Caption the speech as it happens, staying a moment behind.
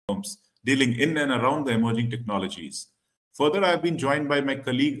firms dealing in and around the emerging technologies. Further, I have been joined by my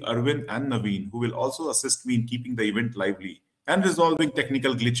colleague Arvind and Naveen, who will also assist me in keeping the event lively and resolving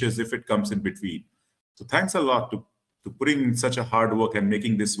technical glitches if it comes in between. So thanks a lot to putting in such a hard work and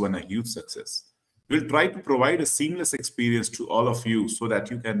making this one a huge success. We'll try to provide a seamless experience to all of you so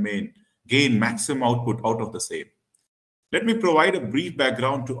that you can gain maximum output out of the same. Let me provide a brief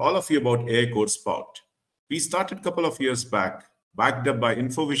background to all of you about AI CodeSpout. We started a couple of years back, backed up by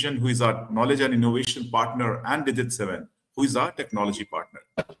InfoVision, who is our knowledge and innovation partner, and Digit7, who is our technology partner.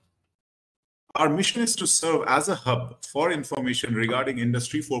 Our mission is to serve as a hub for information regarding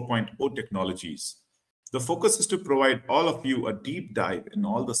Industry 4.0 technologies. The focus is to provide all of you a deep dive in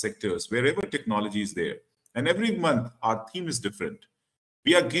all the sectors wherever technology is there. And every month, our theme is different.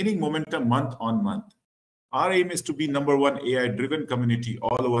 We are gaining momentum month on month. Our aim is to be #1 AI-driven community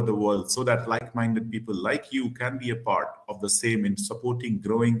all over the world so that like-minded people like you can be a part of the same in supporting,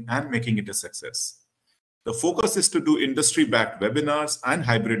 growing, and making it a success. The focus is to do industry-backed webinars and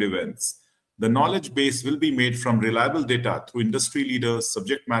hybrid events. The knowledge base will be made from reliable data through industry leaders,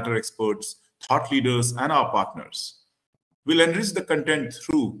 subject matter experts, thought leaders, and our partners. We'll enrich the content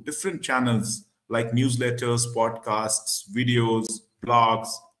through different channels like newsletters, podcasts, videos, blogs,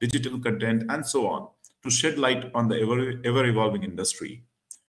 digital content, and so on, to shed light on the ever-evolving industry.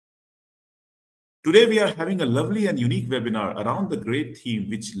 Today, we are having a lovely and unique webinar around the great theme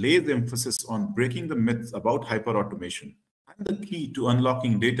which lays emphasis on breaking the myths about hyperautomation and the key to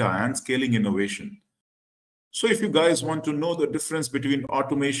unlocking data and scaling innovation. So if you guys want to know the difference between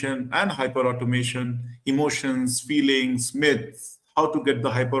automation and hyperautomation, emotions, feelings, myths, how to get the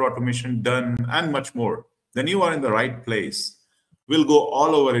hyperautomation done, and much more, then you are in the right place. We'll go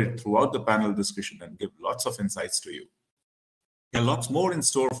all over it throughout the panel discussion and give lots of insights to you. There are lots more in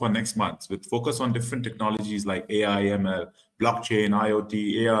store for next month with focus on different technologies like AI, ML, blockchain,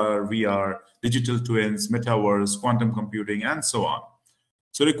 IoT, AR, VR, digital twins, metaverse, quantum computing, and so on.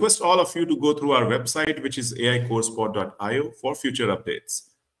 So request all of you to go through our website, which is aicorespot.io, for future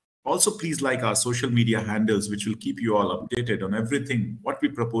updates. Also, please like our social media handles, which will keep you all updated on everything what we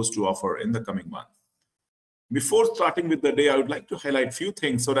propose to offer in the coming month. Before starting with the day, I would like to highlight a few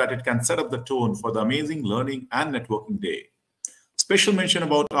things so that it can set up the tone for the amazing learning and networking day. Special mention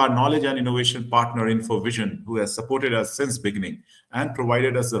about our knowledge and innovation partner, InfoVision, who has supported us since beginning and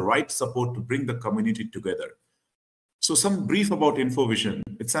provided us the right support to bring the community together. So some brief about InfoVision.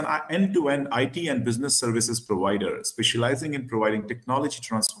 It's an end-to-end IT and business services provider specializing in providing technology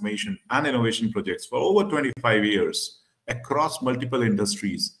transformation and innovation projects for over 25 years across multiple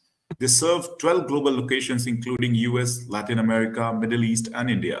industries. They serve 12 global locations, including US, Latin America, Middle East, and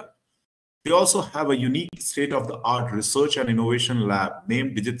India. They also have a unique state-of-the-art research and innovation lab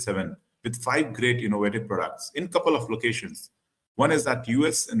named Digit7 with 5 great innovative products in a couple of locations. One is at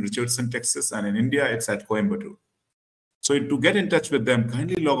US in Richardson, Texas, and in India, it's at Coimbatore. So to get in touch with them,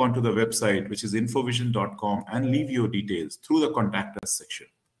 kindly log on to the website, which is infovision.com, and leave your details through the Contact Us section.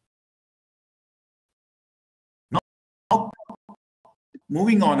 Now,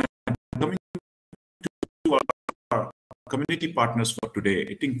 moving on, coming to our community partners for today,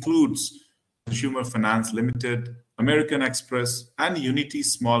 it includes Consumer Finance Limited, American Express, and Unity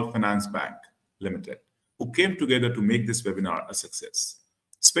Small Finance Bank Limited, who came together to make this webinar a success.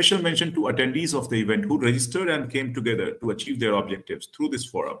 Special mention to attendees of the event who registered and came together to achieve their objectives through this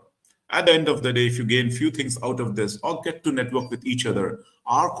forum. At the end of the day, if you gain few things out of this or get to network with each other,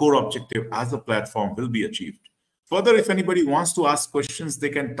 our core objective as a platform will be achieved. Further, if anybody wants to ask questions, they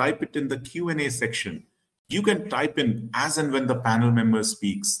can type it in the Q&A section. You can type in as and when the panel member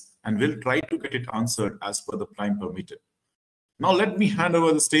speaks, and we'll try to get it answered as per the time permitted. Now let me hand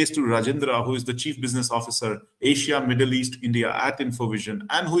over the stage to Rajendra, who is the Chief Business Officer, Asia, Middle East, India at InfoVision,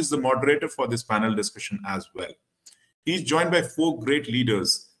 and who is the moderator for this panel discussion as well. He's joined by 4 great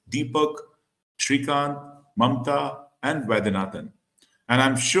leaders, Deepak, Shrikant, Mamta, and Vaidyanathan. And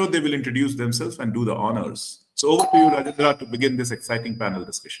I'm sure they will introduce themselves and do the honors. So over to you, Rajendra, to begin this exciting panel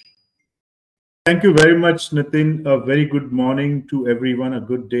discussion. Thank you very much, Nitin. A very good morning to everyone, a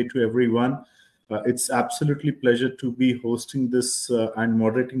good day to everyone. It's absolutely pleasure to be hosting this and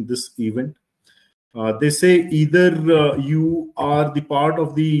moderating this event. They say either you are the part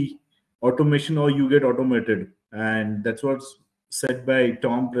of the automation or you get automated. And that's what's said by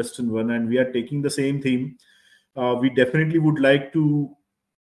Tom Preston One. And we are taking the same theme. We definitely would like to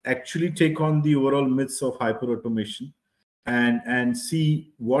actually take on the overall myths of hyperautomation and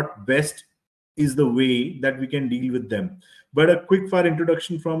see what best is the way that we can deal with them. But a quick fire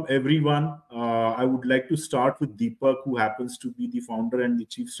introduction from everyone. I would like to start with Deepak, who happens to be the founder and the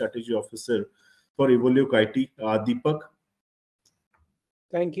Chief Strategy Officer for Evoluk IT. Deepak.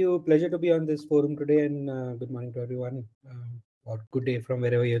 Thank you. Pleasure to be on this forum today, and good morning to everyone, or good day from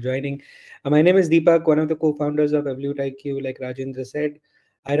wherever you're joining. My name is Deepak, one of the co-founders of Evolute IQ. Like Rajendra said,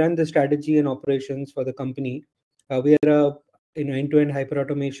 I run the strategy and operations for the company. We are a end-to-end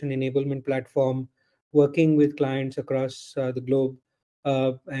hyperautomation enablement platform, working with clients across the globe.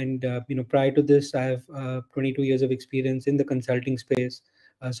 And prior to this, I have 22 years of experience in the consulting space.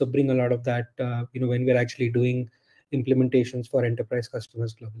 So bring a lot of that, when we're actually doing implementations for enterprise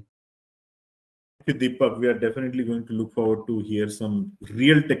customers globally. Thank you, Deepak. We are definitely going to look forward to hear some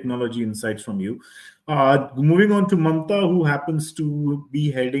real technology insights from you. Moving on to Mamta, who happens to be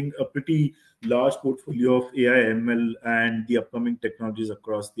heading a pretty large portfolio of AI, ML, and the upcoming technologies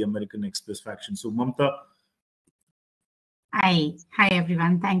across the American Express faction. So, Mamta. Hi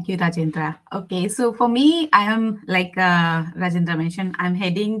everyone. Thank you, Rajendra. Okay, so for me, I am like Rajendra mentioned, I'm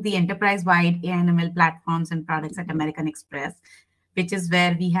heading the enterprise-wide AI/ML platforms and products at American Express, which is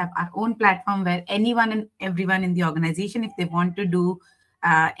where we have our own platform where anyone and everyone in the organization, if they want to do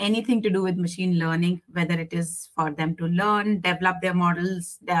anything to do with machine learning, whether it is for them to learn, develop their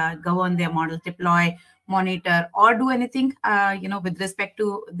models, govern their models, deploy, monitor, or do anything, with respect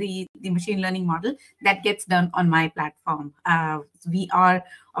to the machine learning model, that gets done on my platform. We are,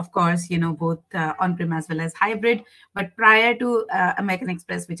 of course, both on-prem as well as hybrid. But prior to American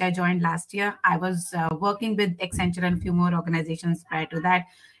Express, which I joined last year, I was working with Accenture and a few more organizations prior to that.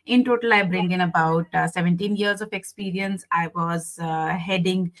 In total, I bring in about 17 years of experience. I was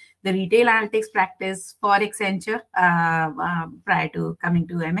heading the retail analytics practice for Accenture prior to coming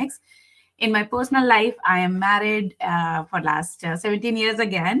to MX. In my personal life, I am married for last 17 years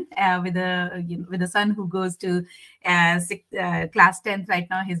again with a son who goes to class 10th right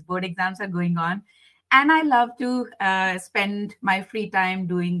now. His board exams are going on. And I love to spend my free time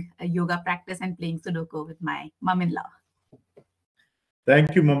doing a yoga practice and playing Sudoku with my mom-in-law.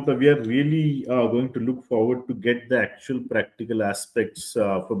 Thank you, Mamta. We are really going to look forward to get the actual practical aspects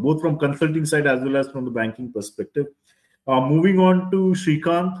for both from consulting side as well as from the banking perspective. Moving on to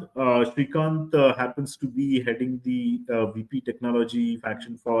Shrikant. Shrikant happens to be heading the VP Technology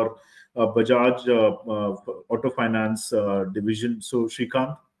faction for Bajaj Auto Finance division. So,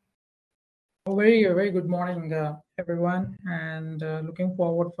 Shrikant. Very good morning, everyone, and looking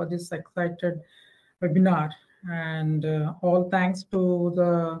forward for this excited webinar. And all thanks to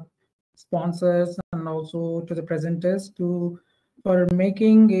the sponsors and also to the presenters for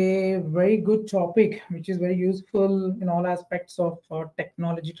making a very good topic, which is very useful in all aspects of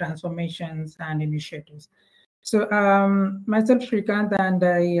technology transformations and initiatives. So myself, Shrikant, and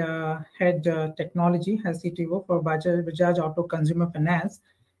I head technology as CTO for Bajaj Auto Consumer Finance.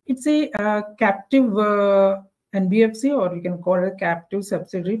 It's a captive NBFC, or you can call it a captive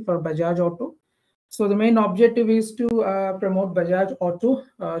subsidiary for Bajaj Auto. So the main objective is to promote Bajaj Auto,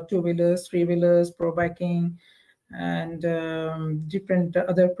 two-wheelers, three-wheelers, pro biking, and different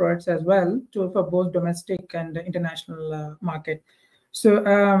other products as well for both domestic and international market. So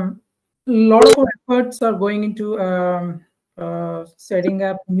a lot of efforts are going into setting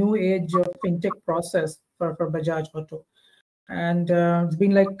up new age of fintech process for Bajaj Auto. And it's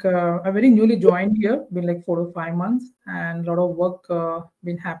been like I very newly joined here, been like 4 to 5 months, and a lot of work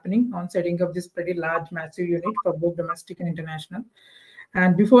been happening on setting up this pretty large, massive unit for both domestic and international.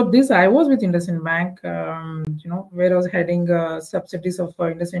 And before this, I was with IndusInd Bank, where I was heading subsidiaries of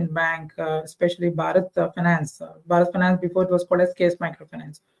IndusInd Bank, especially Bharat Finance. Bharat Finance, before it was called as Case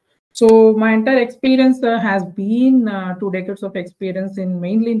Microfinance. So my entire experience has been 2 decades of experience in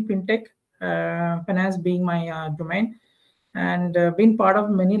mainly in fintech, finance being my domain, and been part of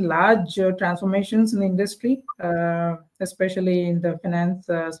many large transformations in the industry, especially in the finance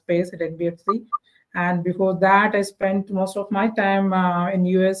space at NBFC. And before that, I spent most of my time in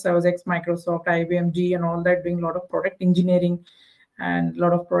US. I was ex-Microsoft, IBM, and all that, doing a lot of product engineering and a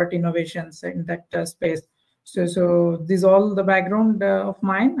lot of product innovations in that space. So this is all the background of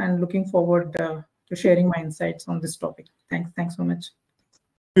mine, and looking forward to sharing my insights on this topic. Thanks so much.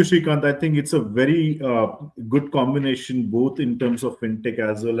 Thank you, Shrikant. I think it's a very good combination, both in terms of fintech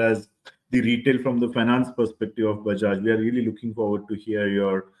as well as the retail from the finance perspective of Bajaj. We are really looking forward to hear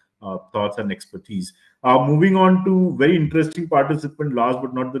your thoughts and expertise. Moving on to very interesting participant, last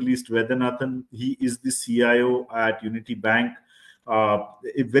but not the least, Vedanathan. He is the CIO at Unity Bank.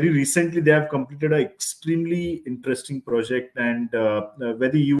 Very recently, they have completed an extremely interesting project. And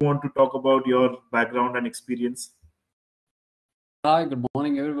whether you want to talk about your background and experience. Hi, good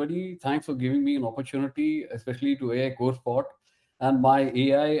morning, everybody. Thanks for giving me an opportunity, especially to AI Core Spot. And my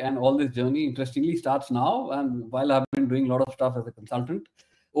AI and all this journey, interestingly, starts now. And while I've been doing a lot of stuff as a consultant,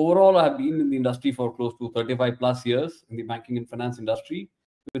 overall, I've been in the industry for close to 35 plus years in the banking and finance industry.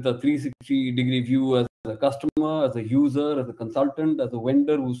 with a 360-degree view as a customer, as a user, as a consultant, as a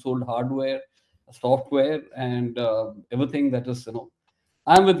vendor who sold hardware, software, and everything that is,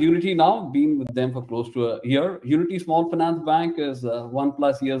 I'm with Unity now, been with them for close to a year. Unity Small Finance Bank is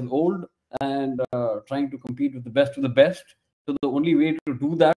 1+ years old and trying to compete with the best of the best. So the only way to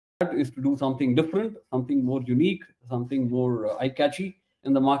do that is to do something different, something more unique, something more eye-catchy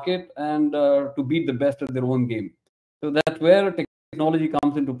in the market, and to beat the best at their own game. So that's where technology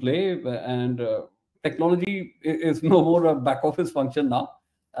comes into play, and technology is no more a back office function now.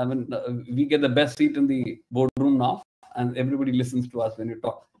 I mean, we get the best seat in the boardroom now, and everybody listens to us when you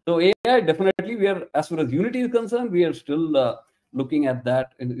talk. So AI, definitely, we are, as far as Unity is concerned, we are still looking at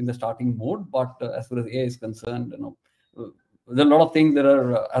that in the starting mode. But as far as AI is concerned, there are a lot of things that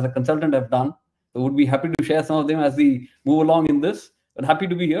are, as a consultant, I've done. So would be happy to share some of them as we move along in this. But happy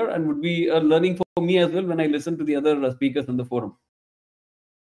to be here, and would be a learning for me as well when I listen to the other speakers in the forum.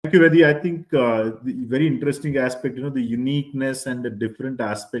 Thank you, Reddy. I think the very interesting aspect, the uniqueness and the different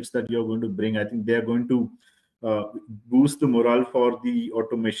aspects that you're going to bring, I think they're going to boost the morale for the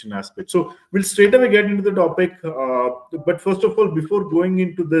automation aspect. So we'll straight away get into the topic. But first of all, before going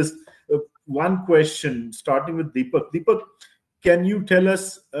into this, one question, starting with Deepak. Deepak, can you tell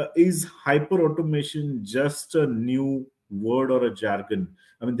us, is hyper-automation just a new word or a jargon?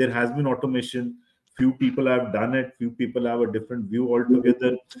 I mean, there has been automation. Few people have done it. Few people have a different view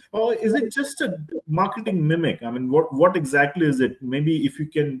altogether. Or is it just a marketing mimic? I mean, what exactly is it? Maybe if you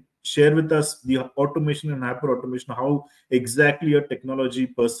can share with us the automation and hyper automation, how exactly a technology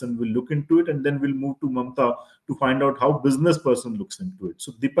person will look into it, and then we'll move to Mamta to find out how business person looks into it.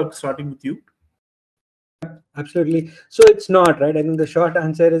 So Deepak, starting with you. Absolutely. So it's not, right? I mean, the short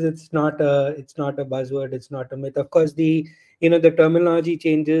answer is it's not a buzzword. It's not a myth. Of course, the terminology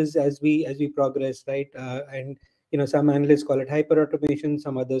changes as we progress, right? And some analysts call it hyper automation,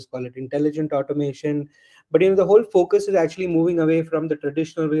 some others call it intelligent automation. But the whole focus is actually moving away from the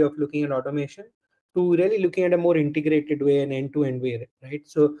traditional way of looking at automation to really looking at a more integrated way, an end-to-end way, right?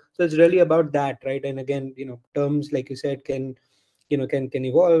 So it's really about that, right? And again, terms like you said can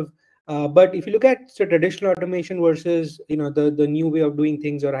evolve. But if you look at traditional automation versus the new way of doing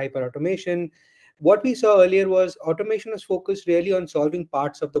things or hyper automation, what we saw earlier was automation was focused really on solving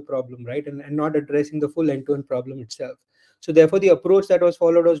parts of the problem, right, and not addressing the full end-to-end problem itself. So therefore, the approach that was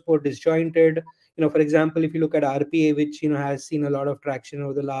followed was more disjointed. For example, if you look at RPA, which has seen a lot of traction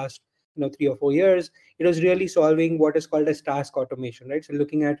over the last 3 or 4 years, it was really solving what is called as task automation, right? So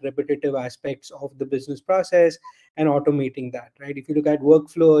looking at repetitive aspects of the business process and automating that, right? If you look at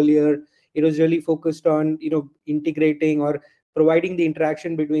workflow earlier, it was really focused on integrating or providing the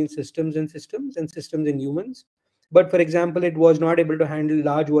interaction between systems and humans. But for example, it was not able to handle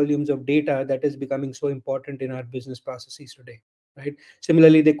large volumes of data that is becoming so important in our business processes today, right?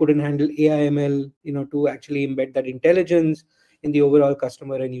 Similarly, they couldn't handle AI/ML, to actually embed that intelligence in the overall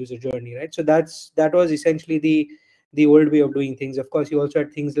customer and user journey, right? So that was essentially the old way of doing things. Of course, you also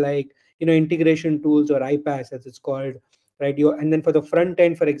had things like integration tools, or iPaaS as it's called, right? And then for the front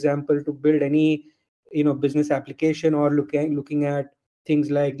end, for example, to build any business application, or looking at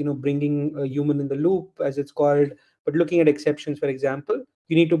things like bringing a human in the loop as it's called, but looking at exceptions, for example,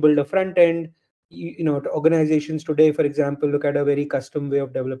 you need to build a front end. Organizations today, for example, look at a very custom way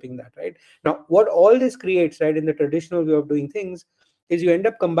of developing that, right? Now, what all this creates, right, in the traditional way of doing things, is you end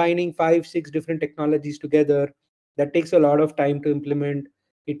up combining 5-6 different technologies together. That takes a lot of time to implement.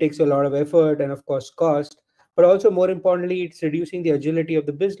 It takes a lot of effort and, of course, cost. But also, more importantly, it's reducing the agility of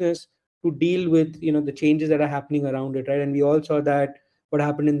the business to deal with the changes that are happening around it, right? And we all saw that what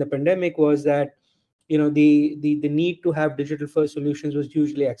happened in the pandemic was that the need to have digital first solutions was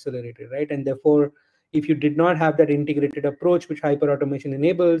hugely accelerated, right? And therefore, if you did not have that integrated approach which hyper automation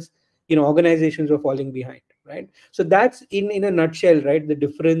enables, organizations were falling behind, right? So that's in a nutshell, right, the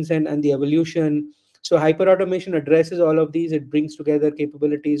difference and the evolution. So hyper automation addresses all of these. It brings together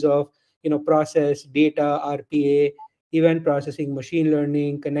capabilities of process, data, RPA, event processing, machine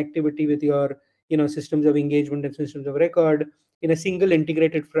learning, connectivity with your systems of engagement and systems of record in a single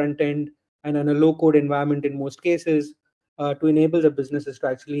integrated front end and in a low code environment in most cases, to enable the businesses to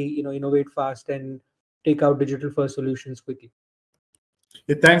actually innovate fast and take out digital first solutions quickly.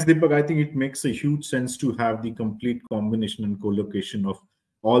 Yeah, thanks, Deepak. I think it makes a huge sense to have the complete combination and co-location of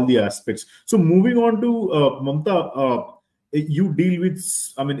all the aspects. So moving on to Mamta, you deal with,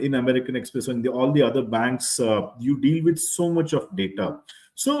 I mean, in American Express and all the other banks, you deal with so much of data.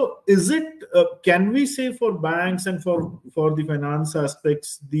 So is it, can we say for banks and for the finance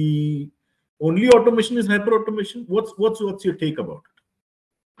aspects, the only automation is hyper automation? What's your take about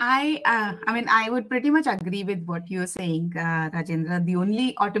it? I mean, I would pretty much agree with what you're saying, Rajendra. The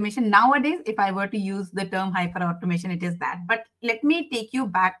only automation nowadays, if I were to use the term hyper automation, it is that. But let me take you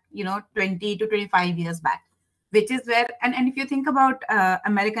back, 20 to 25 years back, which is where, and if you think about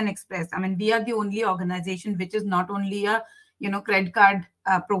American Express, I mean, we are the only organization which is not only a, credit card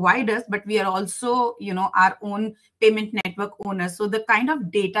providers, but we are also, our own payment network owners. So the kind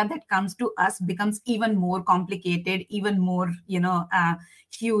of data that comes to us becomes even more complicated, even more,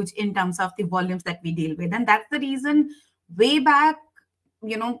 huge in terms of the volumes that we deal with. And that's the reason way back,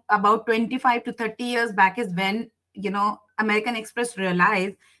 about 25 to 30 years back is when, American Express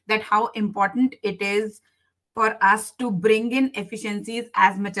realized that how important it is for us to bring in efficiencies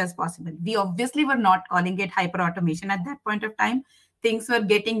as much as possible. We obviously were not calling it hyper automation at that point of time. Things were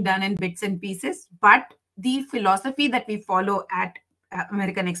getting done in bits and pieces, but the philosophy that we follow at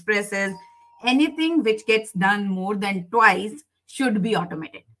American Express is anything which gets done more than twice should be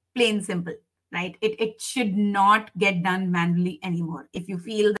automated. Plain simple, right? It should not get done manually anymore. If you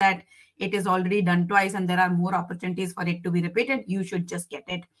feel that it is already done twice and there are more opportunities for it to be repeated, you should just get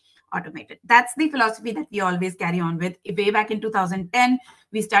it automated. That's the philosophy that we always carry on with. Way back in 2010,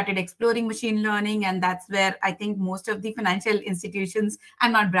 we started exploring machine learning, and that's where I think most of the financial institutions,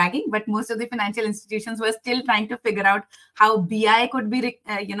 I'm not bragging, but most of the financial institutions were still trying to figure out how BI could be,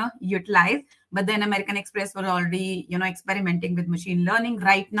 utilized. But then American Express were already, experimenting with machine learning.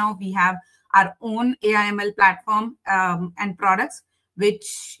 Right now, we have our own AI/ML platform and products,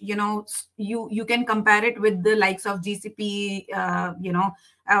 which you can compare it with the likes of GCP.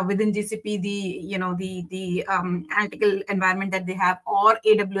 Within GCP, the analytical environment that they have, or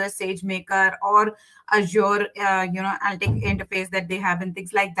AWS SageMaker, or Azure, analytic interface that they have, and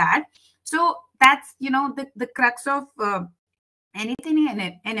things like that. So that's the crux of anything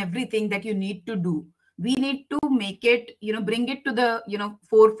and everything that you need to do. We need to make it, bring it to the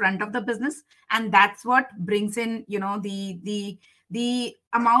forefront of the business, and that's what brings in the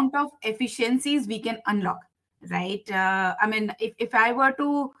amount of efficiencies we can unlock, right? I mean, if I were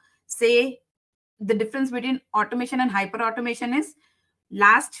to say the difference between automation and hyper automation is,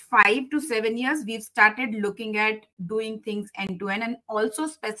 last 5 to 7 years, we've started looking at doing things end to end, and also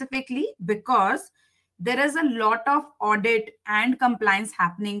specifically because there is a lot of audit and compliance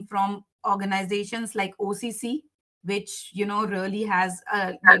happening from organizations like OCC, which really has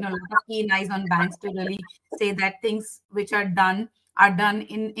a lot of keen eyes on banks to really say that things which are done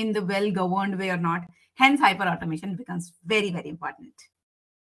in the well-governed way or not. Hence, hyper automation becomes very, very important.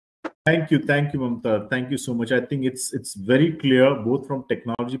 Thank you, Mamta. Thank you so much. I think it's very clear, both from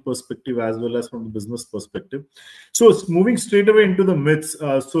technology perspective as well as from the business perspective. So moving straight away into the myths.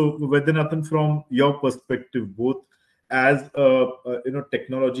 So Vaidyanathan, from your perspective, both as a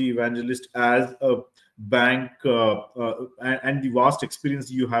technology evangelist, as a bank, and the vast experience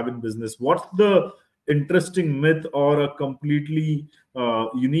you have in business, what's the interesting myth or a completely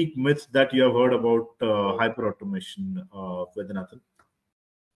unique myth that you have heard about hyper automation, Vaidyanathan?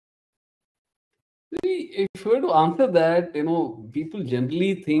 If you were to answer that, people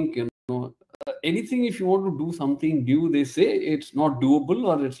generally think, anything, if you want to do something new, they say it's not doable,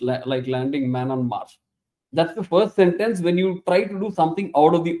 or it's like landing man on Mars. That's the first sentence when you try to do something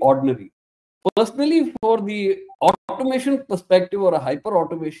out of the ordinary. Personally, for the automation perspective or a hyper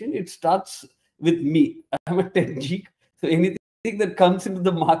automation, it starts with me. I'm a tech geek. So anything that comes into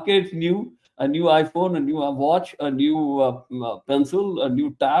the market new, a new iPhone, a new watch, a new pencil, a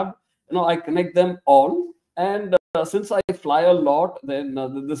new tab, I connect them all. And since I fly a lot, then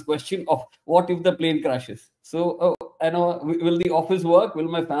this question of what if the plane crashes? So, will the office work? Will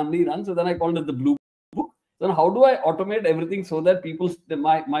my family run? So then I called it the blue book. Then how do I automate everything so that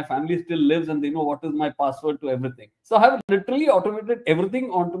my family still lives and they know what is my password to everything? So I have literally automated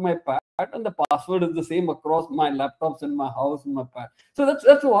everything onto my pad, and the password is the same across my laptops in my house and my pad. So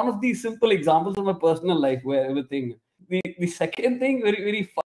that's one of the simple examples of my personal life where everything. The second thing, very,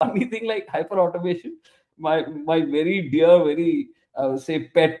 very funny thing, like hyper automation, my very dear, very say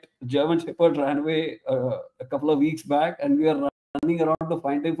pet German Shepherd ran away a couple of weeks back, and we were running around to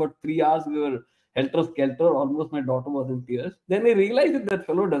find him for 3 hours. We were helter skelter. Almost my daughter was in tears. Then I realized that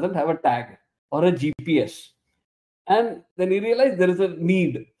fellow doesn't have a tag or a GPS, and then he realized there is a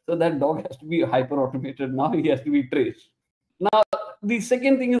need. So that dog has to be hyper automated now. He has to be traced. Now the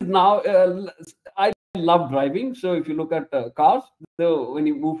second thing is, now I love driving. So if you look at cars, so when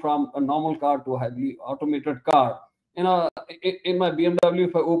you move from a normal car to a highly automated car, in my BMW,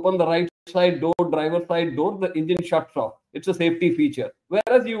 if I open the right side door, driver side door, the engine shuts off. It's a safety feature.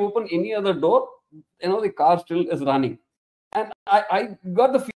 Whereas you open any other door, the car still is running. And I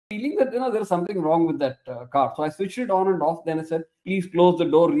got the feeling that there's something wrong with that car. So I switched it on and off. Then I said, please close the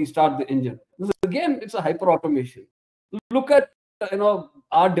door, restart the engine. Again, it's a hyper automation. Look at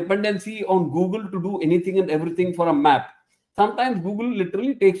our dependency on Google to do anything and everything for a map. Sometimes Google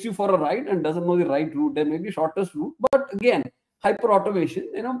literally takes you for a ride and doesn't know the right route. There may be shortest route, but again, hyper automation.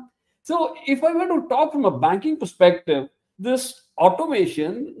 So if I were to talk from a banking perspective, this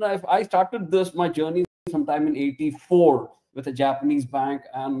automation, if I started my journey sometime in '84 with a Japanese bank,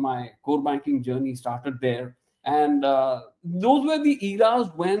 and my core banking journey started there. And those were the eras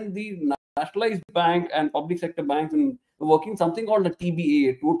when the nationalized bank and public sector banks were working something called a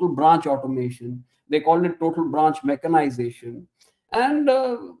TBA, total branch automation. They called it total branch mechanization. And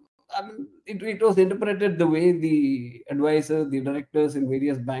it was interpreted the way the advisors, the directors in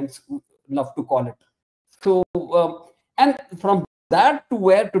various banks love to call it. So, and from that to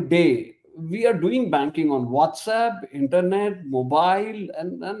where today, we are doing banking on WhatsApp, internet, mobile,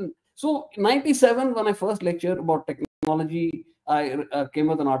 and so in '97, when I first lectured about technology, I came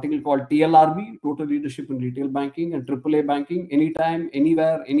with an article called TLRB, Total Leadership in Retail Banking, and AAA Banking, anytime,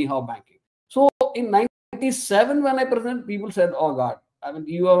 anywhere, anyhow banking. So in '97, when I presented, people said, "Oh God, I mean,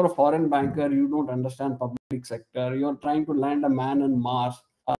 you are a foreign banker, you don't understand public sector, you're trying to land a man on Mars."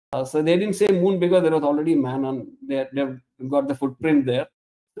 So they didn't say moon because there was already a man on there. They've got the footprint there.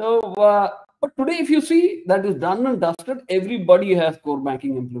 So, but today, if you see, that is done and dusted. Everybody has core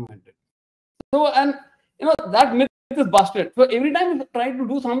banking implemented. So, and that myth is busted. So every time you try to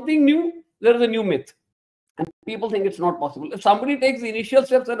do something new, there is a new myth, and people think it's not possible. If somebody takes the initial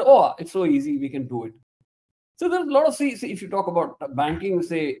steps and it's so easy, we can do it. So there's a lot of see if you talk about banking,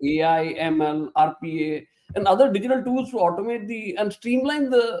 say AI, ML, RPA, and other digital tools to automate and streamline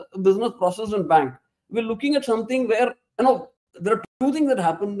the business process in bank. We're looking at something where there are two things that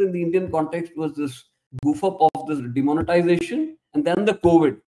happened in the Indian context. Was this goof up of this demonetization, and then the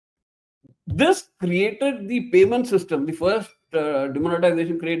COVID. This created the payment system. The first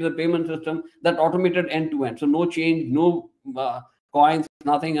demonetization created the payment system that automated end to end. So no change, no coins,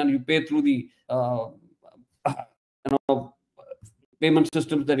 nothing, and you pay through the payment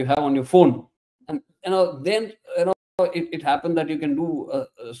systems that you have on your phone. And then it happened that you can do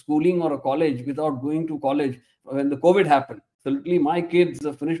a schooling or a college without going to college when the COVID happened. So literally my kids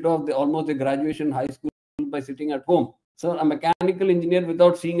finished off almost their graduation high school by sitting at home. So a mechanical engineer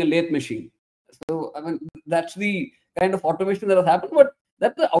without seeing a lathe machine. So I mean, that's the kind of automation that has happened, but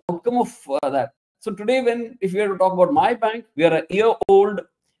that's the outcome of that. So today, if we are to talk about my bank, we are a year old.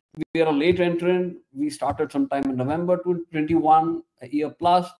 We are a late entrant. We started sometime in November 2021, a year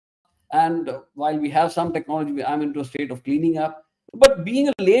plus. And while we have some technology, I'm into a state of cleaning up. But being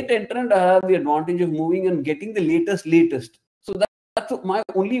a late entrant, I have the advantage of moving and getting the latest. So that's my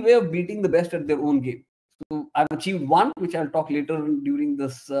only way of beating the best at their own game. So I've achieved one, which I'll talk later during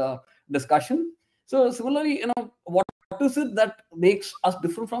this discussion. So similarly, what is it that makes us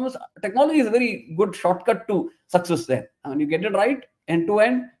different from us? Technology is a very good shortcut to success there. And you get it right, end to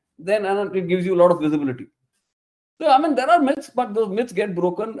end, then it gives you a lot of visibility. So, I mean, there are myths, but those myths get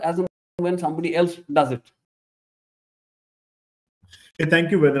broken as and when somebody else does it. Hey, thank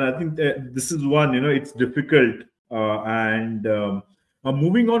you, Vedana. I think this is one, it's difficult.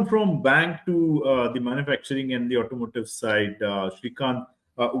 Moving on from bank to the manufacturing and the automotive side, Shrikant,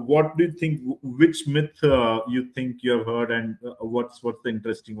 what do you think, which myth you think you have heard, and what's the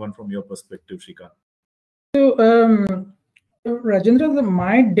interesting one from your perspective, Shrikant? So, Rajendra,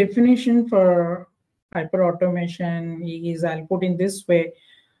 my definition for hyperautomation is, I'll put in this way,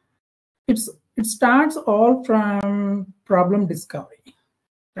 it starts all from problem discovery.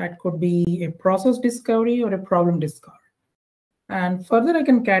 That could be a process discovery or a problem discovery. And further, I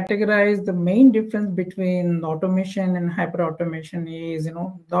can categorize the main difference between automation and hyperautomation is,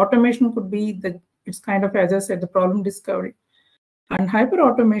 the automation could be it's kind of, as I said, the problem discovery. And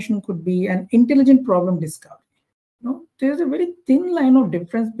hyperautomation could be an intelligent problem discovery. There's a very thin line of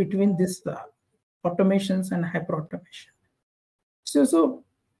difference between this automations and hyperautomation. So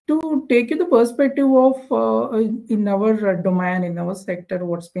to take you the perspective of in our domain, in our sector,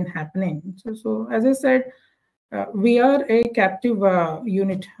 what's been happening. So as I said, we are a captive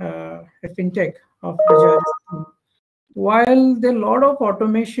unit, a fintech of Bajaj. While there are a lot of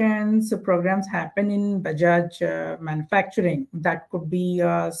automations programs happen in Bajaj manufacturing, that could be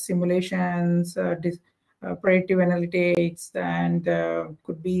simulations, predictive analytics, and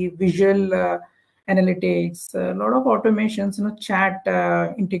could be visual analytics, a lot of automations, chat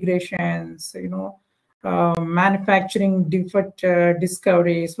integrations, manufacturing defect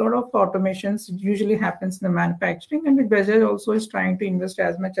discoveries, a lot of automations usually happens in the manufacturing, and Bajaj also is trying to invest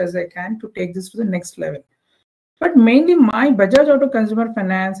as much as they can to take this to the next level. But mainly my Bajaj Auto Consumer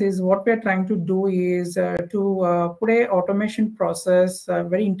Finance is what we're trying to do is to put a automation process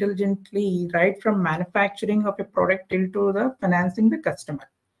very intelligently, right from manufacturing of a product till to the financing the customer.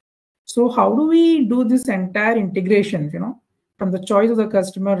 So how do we do this entire integration, from the choice of the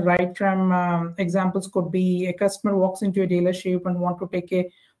customer, right from examples could be a customer walks into a dealership and want to take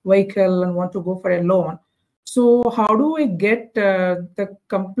a vehicle and want to go for a loan. So how do I get the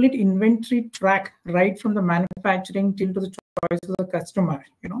complete inventory track right from the manufacturing till to the choice of the customer?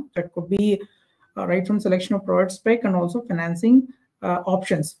 That could be right from selection of product spec and also financing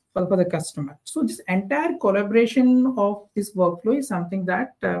options for the customer. So this entire collaboration of this workflow is something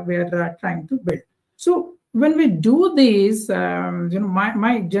that we are trying to build. So when we do this,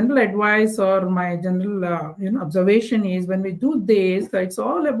 my general advice or my general observation is when we do this, it's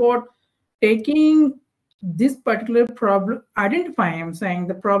all about taking this particular problem, I'm saying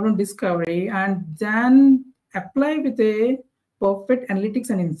the problem discovery, and then apply with a perfect analytics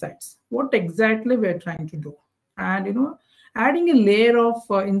and insights. What exactly we're trying to do, and adding a layer of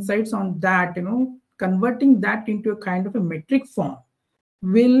insights on that, converting that into a kind of a metric form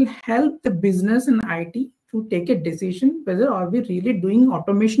will help the business and IT to take a decision whether are we really doing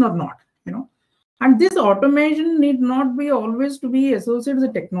automation or not. And this automation need not be always to be associated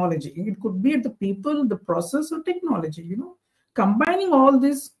with the technology. It could be the people, the process, or technology. Combining all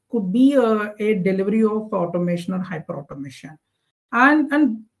this could be a delivery of automation or hyper automation.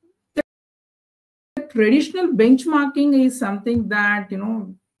 And the traditional benchmarking is something that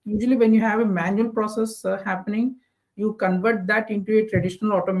usually when you have a manual process happening, you convert that into a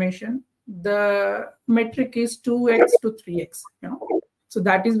traditional automation. The metric is 2x to 3x. So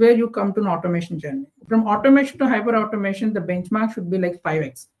that is where you come to an automation journey. From automation to hyper automation, the benchmark should be like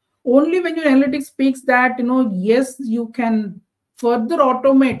 5x. Only when your analytics speaks that, yes, you can further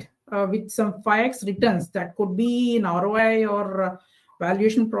automate with some 5x returns. That could be in ROI or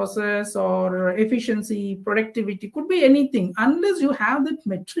valuation process or efficiency, productivity, could be anything. Unless you have that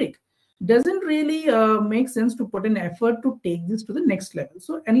metric, doesn't really make sense to put an effort to take this to the next level.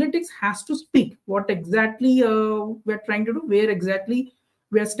 So analytics has to speak what exactly we're trying to do, where exactly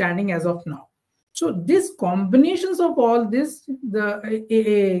we are standing as of now. So these combinations of all this,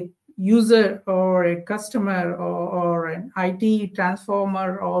 a user or a customer or an IT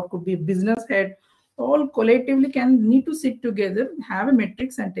transformer or could be a business head, all collectively need to sit together, have a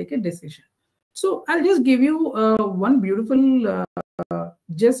metrics and take a decision. So I'll just give you one beautiful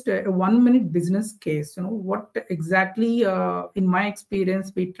just a 1-minute business case, what exactly in my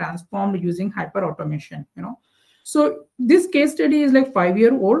experience we transformed using hyper automation. So this case study is like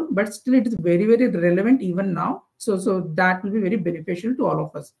 5-year-old, but still it is very, very relevant even now. So that will be very beneficial to all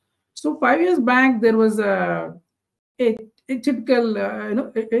of us. So 5 years back, there was a typical a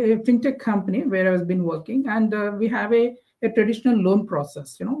fintech company where I was been working, and we have a traditional loan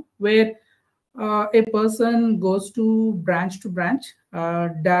process, where a person goes to branch,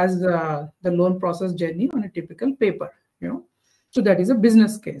 does the loan process journey on a typical paper, So that is a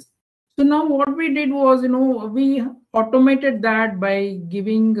business case. So now what we did was, we automated that by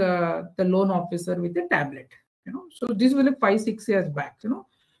giving the loan officer with a tablet, So this was like 5-6 years back,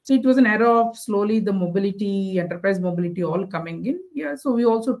 So it was an era of slowly the mobility, enterprise mobility all coming in. Yeah, so we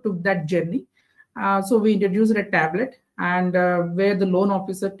also took that journey. So we introduced a tablet, and where the loan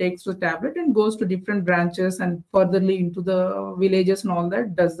officer takes the tablet and goes to different branches and furtherly into the villages and all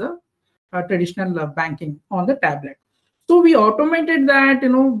that, does the traditional banking on the tablet. So we automated that,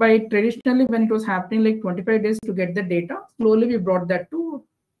 by traditionally when it was happening like 25 days to get the data, slowly we brought that to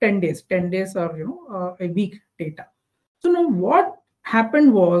 10 days or, a week data. So now what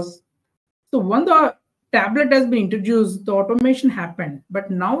happened was, so when the tablet has been introduced, the automation happened,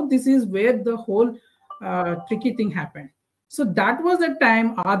 but now this is where the whole tricky thing happened. So that was the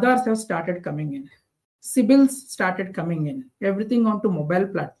time Aadhars have started coming in, CIBILs started coming in, everything onto mobile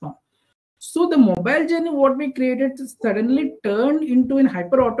platform. So the mobile journey, what we created, suddenly turned into an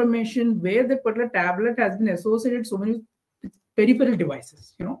hyper automation where the particular tablet has been associated so many peripheral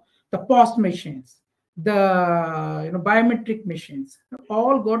devices, the POS machines, the biometric machines,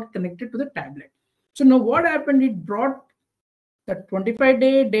 all got connected to the tablet. So now what happened? It brought the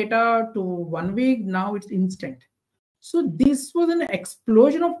 25-day data to 1 week. Now it's instant. So this was an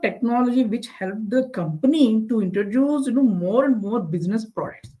explosion of technology which helped the company to introduce more and more business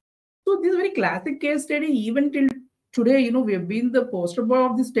products. So this is a very classic case study. Even till today, we have been the poster boy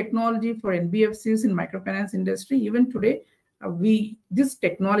of this technology for NBFCs in microfinance industry. Even today, this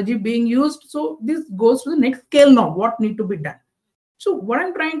technology being used. So this goes to the next scale now. What need to be done? So what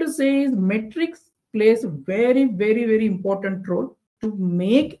I'm trying to say is metrics plays a very, very, very important role to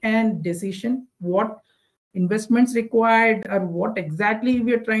make a decision what investments required, or what exactly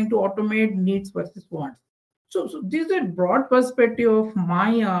we are trying to automate, needs versus wants. So this is a broad perspective of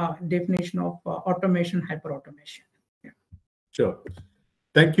my definition of automation, hyperautomation. Yeah. Sure.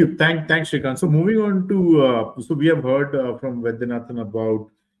 Thank you. Thanks, Shrikant. So moving on to, so we have heard from Vaidyanathan about,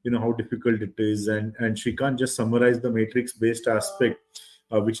 how difficult it is, and Shrikant just summarized the matrix-based aspect,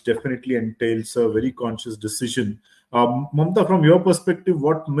 which definitely entails a very conscious decision. Mamta, from your perspective,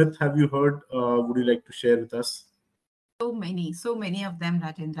 what myth have you heard? Would you like to share with us? So many of them,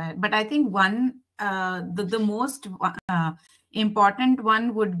 Rajendra. But I think one, the most important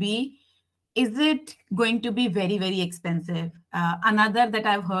one would be, is it going to be very, very expensive? Another that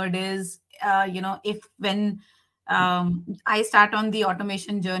I've heard is, if when I start on the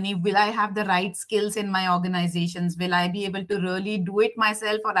automation journey, will I have the right skills in my organizations? Will I be able to really do it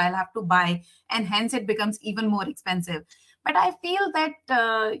myself, or I'll have to buy? And hence it becomes even more expensive. But I feel that,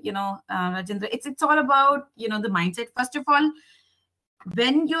 Rajendra, it's all about, the mindset. First of all,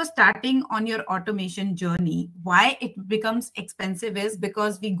 when you're starting on your automation journey, why it becomes expensive is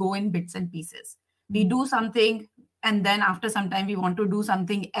because we go in bits and pieces. We do something, and then after some time, we want to do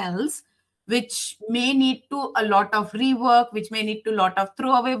something else, which may need to a lot of rework, which may need to a lot of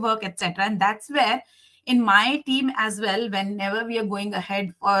throwaway work, etc. And that's where in my team as well, whenever we are going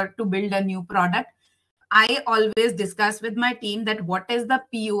ahead to build a new product, I always discuss with my team that what is the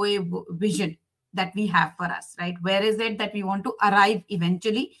POA vision that we have for us, right? Where is it that we want to arrive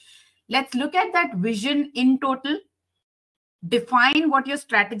eventually? Let's look at that vision in total, define what your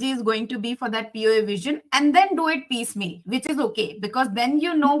strategy is going to be for that POA vision, and then do it piecemeal, which is okay, because then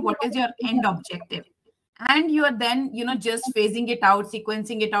you know what is your end objective. And you are then, just phasing it out,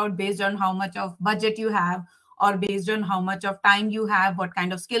 sequencing it out based on how much of budget you have, or based on how much of time you have, what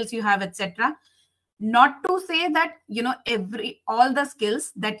kind of skills you have, etc. Not to say that, all the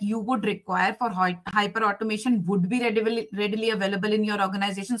skills that you would require for hyper automation would be readily available in your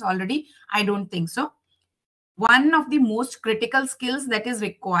organizations already. I don't think so. One of the most critical skills that is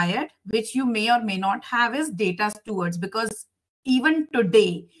required, which you may or may not have, is data stewards, because even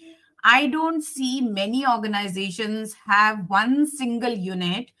today, I don't see many organizations have one single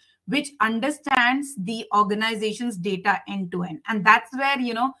unit which understands the organization's data end to end. And that's where,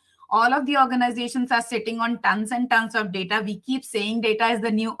 all of the organizations are sitting on tons and tons of data. We keep saying data is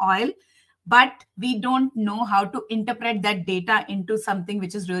the new oil, but we don't know how to interpret that data into something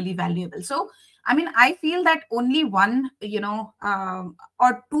which is really valuable. So, I feel that only one,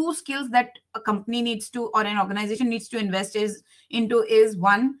 or two skills that a company needs to, or an organization needs to invest into is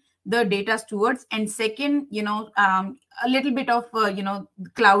one, the data stewards, and second, a little bit of,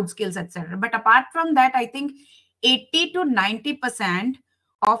 cloud skills, etc. But apart from that, I think 80 to 90%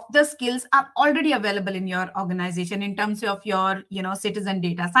 of the skills are already available in your organization in terms of your, citizen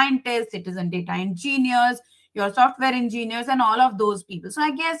data scientists, citizen data engineers, your software engineers, and all of those people. So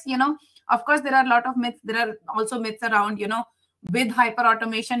I guess, of course, there are a lot of myths. There are also myths around, with hyper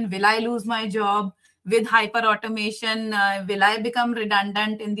automation, will I lose my job? With hyper automation, will I become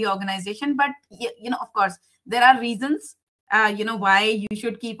redundant in the organization? But, of course, there are reasons, why you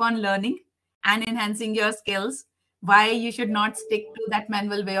should keep on learning and enhancing your skills, why you should not stick to that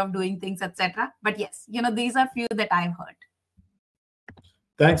manual way of doing things, etc. But yes, these are few that I've heard.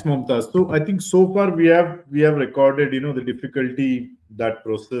 Thanks, Mumtaz. So I think so far we have recorded, the difficulty, that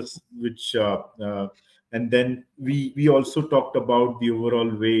process, which and then we also talked about the overall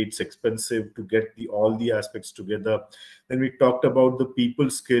way it's expensive to get all the aspects together. Then we talked about the people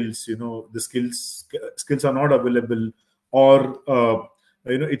skills. The skills are not available, or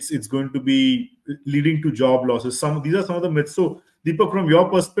it's going to be leading to job losses. These are some of the myths. So Deepak, from your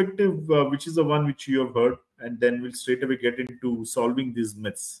perspective, which is the one which you have heard, and then we'll straight away get into solving these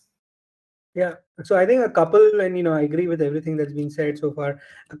myths. Yeah, so I think a couple, and I agree with everything that's been said so far.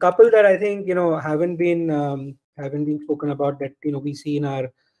 A couple that I think haven't been spoken about, that we see in our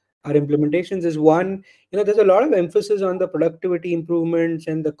implementations, is one, there's a lot of emphasis on the productivity improvements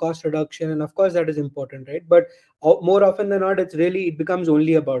and the cost reduction, and of course that is important, right? But more often than not, it becomes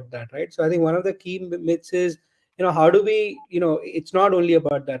only about that, right? So I think one of the key myths is, how do we, it's not only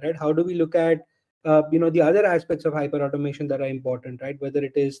about that, right? How do we look at the other aspects of hyper automation that are important, right? Whether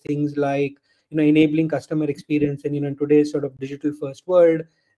it is things like enabling customer experience, and in today's sort of digital first world,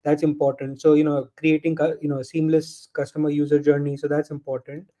 that's important. So creating seamless customer user journey, so that's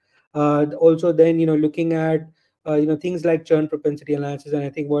important. Also then looking at things like churn propensity analysis, and I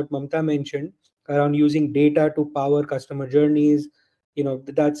think what Mamta mentioned around using data to power customer journeys,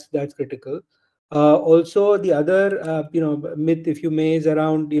 that's critical. Also the other myth, if you may, is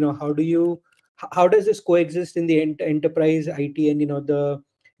around how does this coexist in the enterprise IT and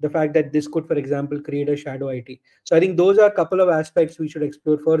the the fact that this could, for example, create a shadow IT. So I think those are a couple of aspects we should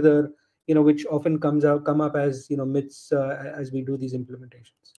explore further, which often come up as myths as we do these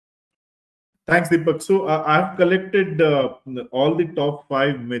implementations. Thanks, Deepak. So I've collected all the top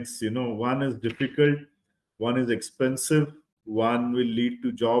 5 myths. One is difficult, one is expensive, one will lead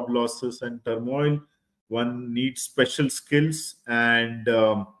to job losses and turmoil, one needs special skills, and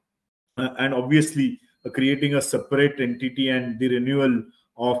obviously creating a separate entity and the renewal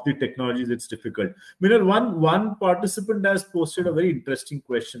of the technologies, it's difficult. Meanwhile, one participant has posted a very interesting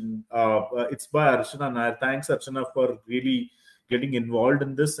question. It's by Archana Nair. Thanks, Archana, for really getting involved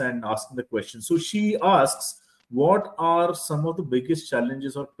in this and asking the question. So she asks, what are some of the biggest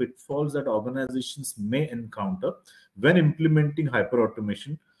challenges or pitfalls that organizations may encounter when implementing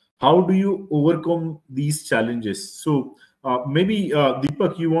hyperautomation? How do you overcome these challenges? So maybe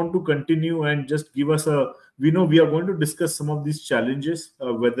Deepak, you want to continue and just give us we know we are going to discuss some of these challenges,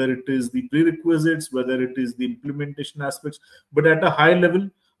 whether it is the prerequisites, whether it is the implementation aspects, but at a high level,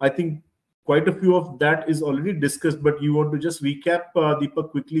 I think quite a few of that is already discussed, but you want to just recap, Deepak,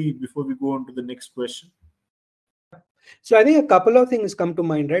 quickly before we go on to the next question? So I think a couple of things come to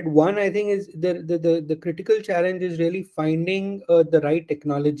mind, right? One, I think, is the critical challenge is really finding the right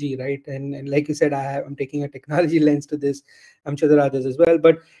technology, right? And like you said, I'm taking a technology lens to this. I'm sure there are others as well.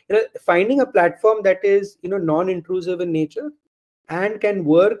 But finding a platform that is non-intrusive in nature and can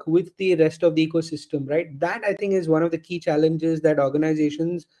work with the rest of the ecosystem, right? That, I think, is one of the key challenges that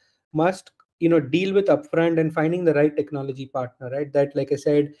organizations must deal with upfront, and finding the right technology partner, right? That, like I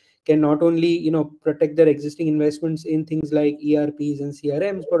said, can not only protect their existing investments in things like ERPs and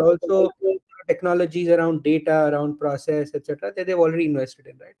CRMs, but also technologies around data, around process, etc., that they've already invested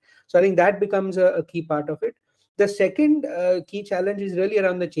in, right? So I think that becomes a key part of it. The second key challenge is really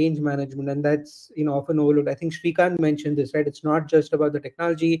around the change management, and that's often overlooked. I think Shrikant mentioned this, right? It's not just about the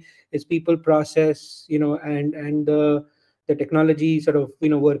technology; it's people, process, and the technology sort of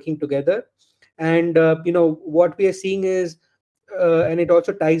working together. And what we are seeing is, and it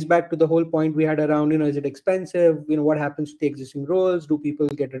also ties back to the whole point we had around, is it expensive? What happens to the existing roles? Do people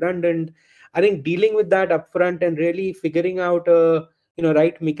get redundant? I think dealing with that upfront and really figuring out a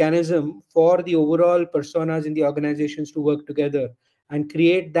right mechanism for the overall personas in the organizations to work together and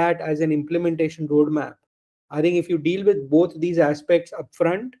create that as an implementation roadmap. I think if you deal with both these aspects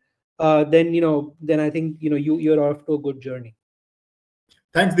upfront, then I think you're off to a good journey.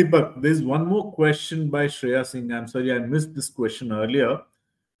 Thanks, Deepak. There's one more question by Shreya Singh. I'm sorry I missed this question earlier,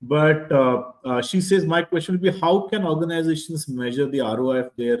 but she says, my question will be, how can organizations measure the ROI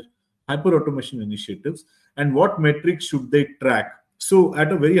of their hyperautomation initiatives, and what metrics should they track? So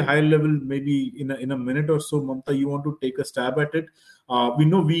at a very high level, maybe in a minute or so, Mamta, you want to take a stab at it? We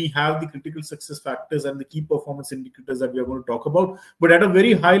know we have the critical success factors and the key performance indicators that we are going to talk about, but at a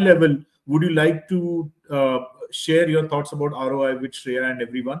very high level, would you like to share your thoughts about ROI with Shreya and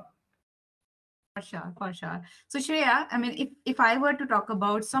everyone? For sure, for sure. So Shreya, I mean, if I were to talk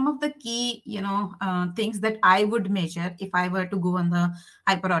about some of the key, things that I would measure if I were to go on the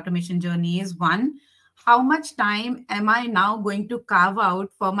hyperautomation journey is, one, how much time am I now going to carve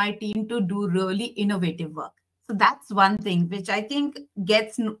out for my team to do really innovative work? So that's one thing which I think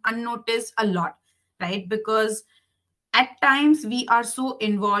gets unnoticed a lot, right? Because at times we are so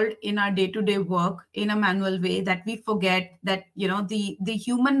involved in our day-to-day work in a manual way that we forget that the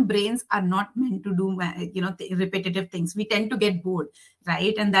human brains are not meant to do repetitive things. We tend to get bored,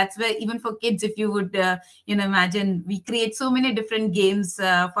 right? And that's where, even for kids, if you would imagine, we create so many different games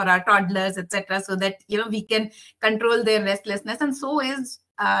for our toddlers, etc., so that we can control their restlessness. And so is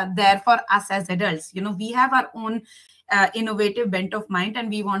there for us as adults. We have our own innovative bent of mind, and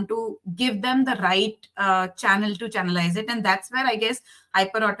we want to give them the right channel to channelize it. And that's where I guess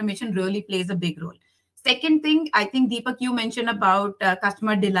hyperautomation really plays a big role. Second thing, I think, Deepak, you mentioned about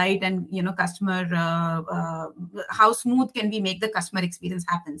customer delight and customer how smooth can we make the customer experience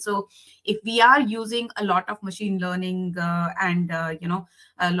happen. So if we are using a lot of machine learning and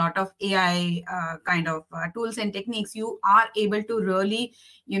a lot of AI kind of tools and techniques, you are able to really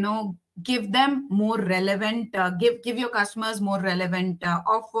give them more relevant, give your customers more relevant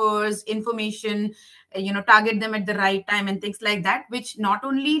offers, information, target them at the right time and things like that, which not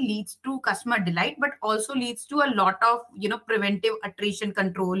only leads to customer delight, but also leads to a lot of, preventive attrition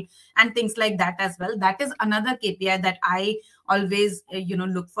control and things like that as well. That is another KPI that I always,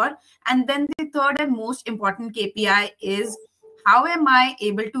 look for. And then the third and most important KPI is, how am I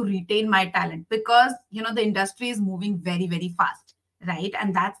able to retain my talent? Because, the industry is moving very, very fast, right?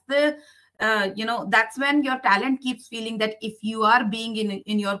 And that's the that's when your talent keeps feeling that if you are being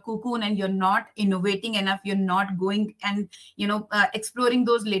in your cocoon and you're not innovating enough, you're not going and exploring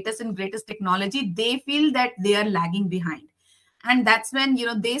those latest and greatest technology, they feel that they are lagging behind. And that's when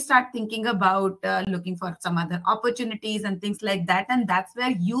they start thinking about looking for some other opportunities and things like that. And that's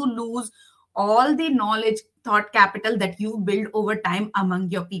where you lose all the knowledge, thought capital that you build over time among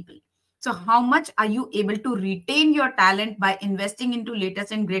your people. So how much are you able to retain your talent by investing into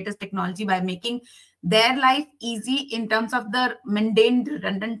latest and greatest technology, by making their life easy in terms of the mundane,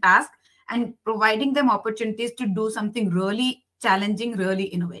 redundant task, and providing them opportunities to do something really challenging, really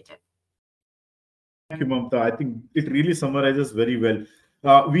innovative? Thank you, Mamta. I think it really summarizes very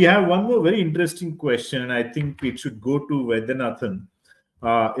well. We have one more very interesting question, and I think it should go to Vedyanathan.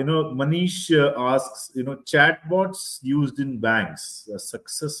 Manish asks, chatbots used in banks,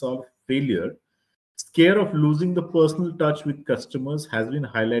 success or failure, scare of losing the personal touch with customers has been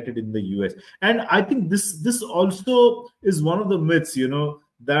highlighted in the US. And I think this also is one of the myths,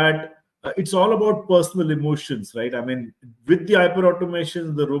 that it's all about personal emotions, right? I mean, with the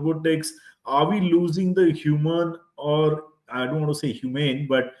hyperautomation, the robotics, are we losing the human, or I don't want to say humane,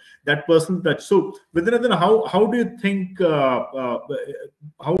 but that personal touch? So, Vedyanathan, how do you think? How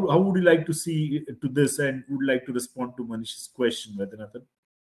would you like to see to this, and would like to respond to Manish's question, Vedyanathan?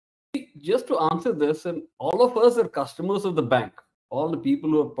 Just to answer this, and all of us are customers of the bank. All the people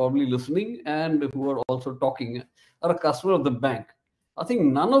who are probably listening and who are also talking are a customer of the bank. I think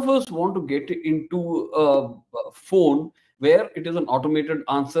none of us want to get into a phone where it is an automated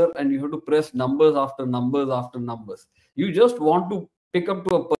answer and you have to press numbers after numbers after numbers. You just want to pick up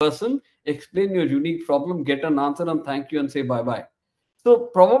to a person, explain your unique problem, get an answer, and thank you and say bye-bye. So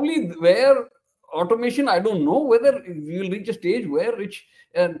probably where automation, I don't know whether we will reach a stage where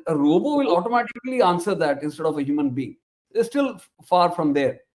a robo will automatically answer that instead of a human being. It's still far from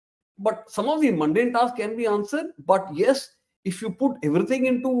there. But some of the mundane tasks can be answered. But yes, if you put everything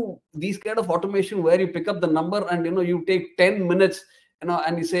into these kind of automation where you pick up the number and you take 10 minutes,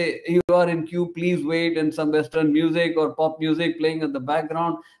 and you say you are in queue, please wait, and some Western music or pop music playing in the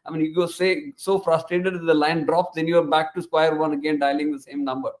background. I mean, you go say so frustrated that the line drops, then you are back to square one again, dialing the same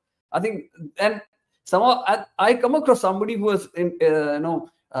number. I think, and somehow I come across somebody who has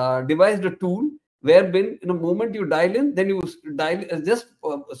devised a tool wherein in a moment you dial in, then you dial just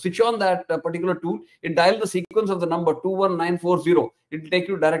switch on that particular tool. It dial the sequence of the number 21940. It will take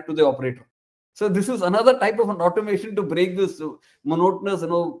you direct to the operator. So this is another type of an automation to break this monotonous,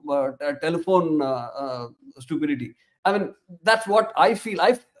 telephone stupidity. I mean, that's what I feel.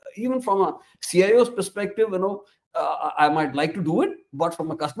 Even from a CIO's perspective, I might like to do it, but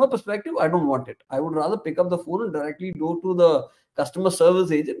from a customer perspective, I don't want it. I would rather pick up the phone and directly go to the customer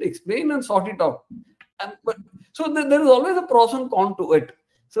service agent, explain and sort it out. So there is always a pros and cons to it.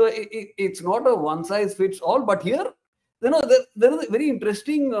 So it's not a one size fits all. But here, there is a very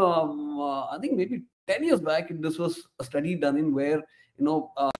interesting. I think maybe 10 years back, this was a study done in where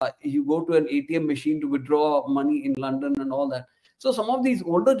you go to an ATM machine to withdraw money in London and all that. So some of these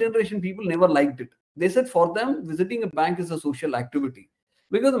older generation people never liked it. They said for them, visiting a bank is a social activity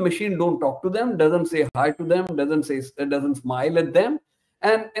because the machine don't talk to them, doesn't say hi to them, doesn't smile at them.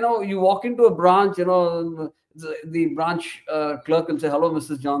 And, you walk into a branch, the branch clerk will say, hello,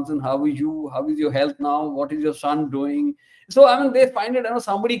 Mrs. Johnson, how are you? How is your health now? What is your son doing? So, I mean, they find it,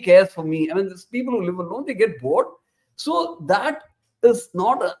 somebody cares for me. I mean, these people who live alone, they get bored. So that is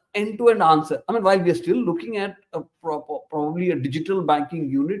not an end-to-end answer. I mean, while we are still looking at probably a digital banking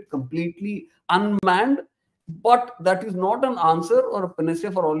unit completely unmanned, but that is not an answer or a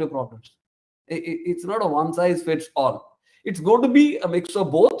panacea for all your problems. It's not a one size fits all. It's going to be a mix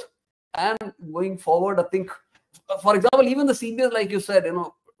of both. And going forward, I think, for example, even the seniors, like you said,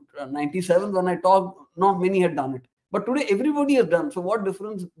 97 when I talked, not many had done it. But today everybody has done. So what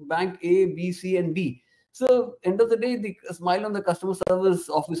difference bank A, B, C, and D? So end of the day, the smile on the customer service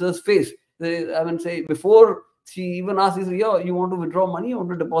officer's face. Say before she even asks, yeah, you want to withdraw money, you want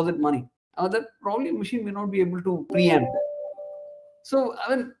to deposit money. That probably machine may not be able to preempt. So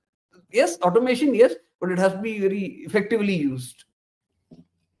yes, automation, yes, but it has to be very effectively used.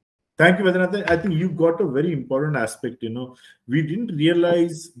 Thank you, Vedyanathan. I think you got a very important aspect. We didn't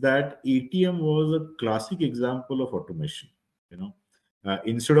realize that ATM was a classic example of automation.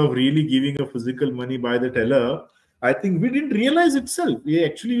 Instead of really giving a physical money by the teller, I think we didn't realize itself.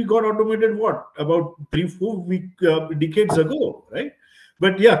 We got automated about 3-4 decades ago, right?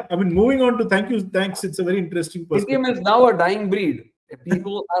 But yeah, I mean, moving on to thanks. It's a very interesting perspective. ATM is now a dying breed.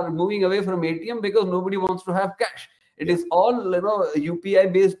 People are moving away from ATM because nobody wants to have cash. It is all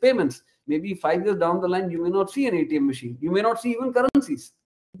UPI based payments. Maybe 5 years down the line, you may not see an ATM machine. You may not see even currencies.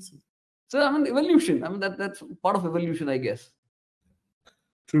 So I mean, evolution. I mean, that's part of evolution, I guess.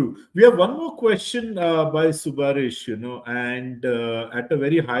 True. We have one more question by Subarish, and at a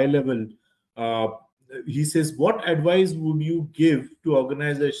very high level, uh, he says, what advice would you give to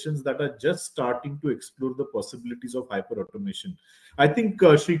organizations that are just starting to explore the possibilities of hyperautomation? I think,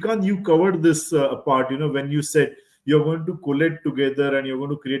 Shrikant, you covered this part, when you said you're going to collate together and you're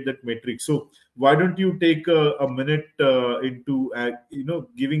going to create that matrix. So why don't you take a minute into,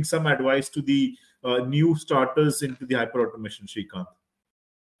 giving some advice to the new starters into the hyperautomation, Shrikant?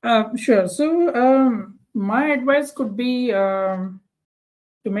 Sure. So my advice could be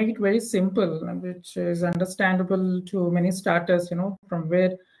to make it very simple, which is understandable to many starters, from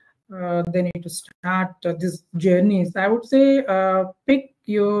where they need to start this journeys. I would say pick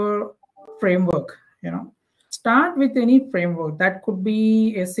your framework, Start with any framework. That could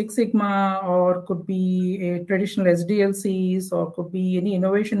be a Six Sigma, or could be a traditional SDLCs, or could be any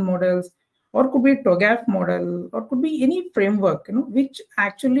innovation models, or could be a TOGAF model, or could be any framework, which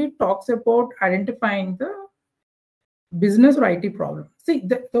actually talks about identifying the business or IT problem. See,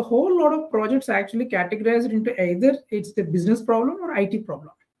 the whole lot of projects actually categorized into either it's the business problem or IT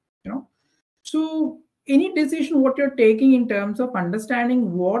problem, So any decision what you're taking in terms of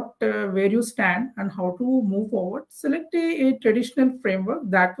understanding what where you stand and how to move forward, select a traditional framework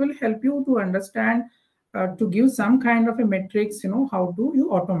that will help you to understand, to give some kind of a metrics, how do you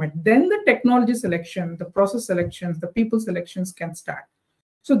automate. Then the technology selection, the process selections, the people selections can start.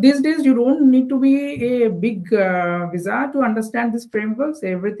 So these days, you don't need to be a big wizard to understand these frameworks.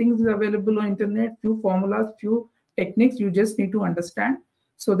 Everything is available on internet, few formulas, few techniques you just need to understand,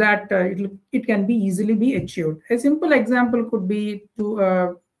 so that it can be easily be achieved. A simple example could be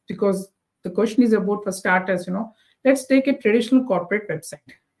to, because the question is about for starters, let's take a traditional corporate website,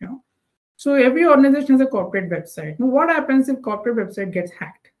 So every organization has a corporate website. Now, what happens if corporate website gets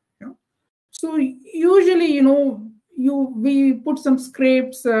hacked? So usually, we put some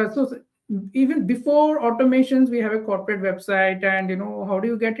scripts. So even before automations, we have a corporate website, and how do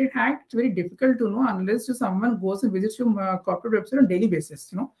you get it hacked? It's very difficult to know unless someone goes and visits your corporate website on a daily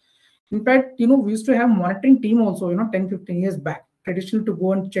basis. In fact, we used to have monitoring team also, 10-15 years back, traditional, to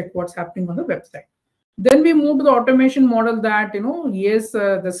go and check what's happening on the website. Then we moved to the automation model that, yes,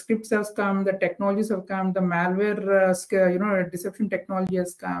 the scripts have come, the technologies have come, the malware, deception technology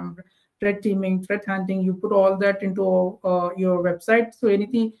has come, threat teaming, threat hunting. You put all that into your website. So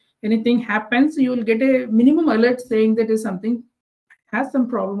anything happens, you will get a minimum alert saying that is something has some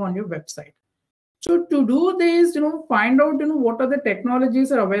problem on your website. So to do this, find out, what are the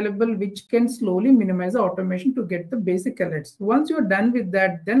technologies are available which can slowly minimize the automation to get the basic alerts. Once you're done with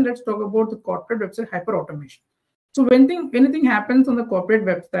that, then let's talk about the corporate website hyperautomation. So when anything happens on the corporate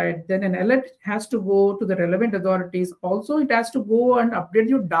website, then an alert has to go to the relevant authorities. Also, it has to go and update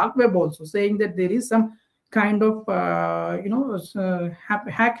your dark web also, saying that there is some kind of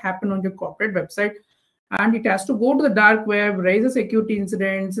hack happen on your corporate website. And it has to go to the dark web, raise the security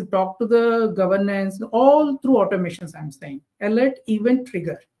incidents, talk to the governance, all through automations, I'm saying. Alert, event,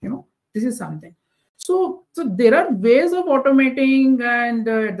 trigger, this is something. So there are ways of automating, and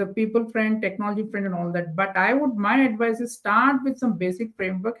the people friend, technology friend, and all that. But my advice is start with some basic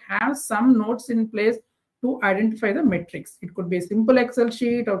framework, have some notes in place to identify the metrics. It could be a simple Excel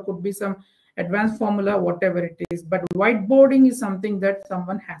sheet, or could be some advanced formula, whatever it is. But whiteboarding is something that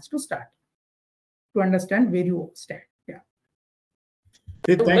someone has to start to understand where you stand. Yeah.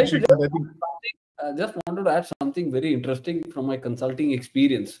 Hey, thanks, I just wanted to add something very interesting from my consulting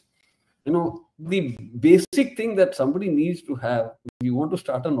experience. The basic thing that somebody needs to have if you want to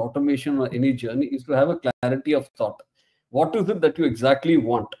start an automation or any journey is to have a clarity of thought. What is it that you exactly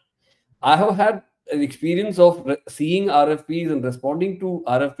want? I have had an experience of seeing RFPs and responding to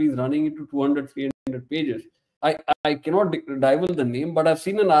RFPs running into 200, 300 pages. I cannot divulge the name, but I've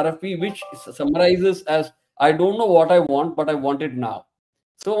seen an RFP which summarizes as, I don't know what I want, but I want it now.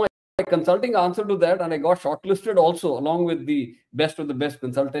 So my consulting answer to that, and I got shortlisted also along with the best of the best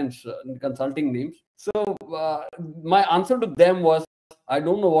consultants, consulting names. So my answer to them was, I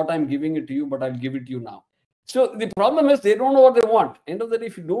don't know what I'm giving it to you, but I'll give it to you now. So the problem is they don't know what they want. End of the day,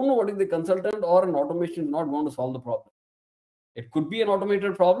 if you don't know what is the consultant or an automation, is not going to solve the problem. It could be an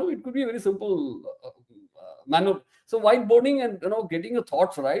automated problem. It could be a very simple manual. So whiteboarding and getting your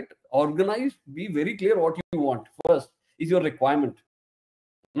thoughts right, organized, be very clear what you want. First is your requirement,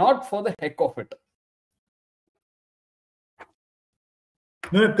 not for the heck of it.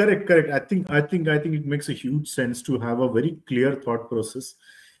 No, correct. I think it makes a huge sense to have a very clear thought process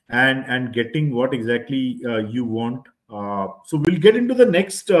and getting what exactly you want. So we'll get into the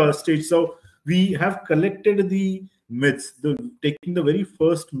next stage. So we have collected the myths. Taking the very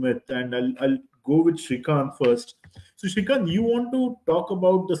first myth, and I'll go with Shrikant first. So Shrikant, you want to talk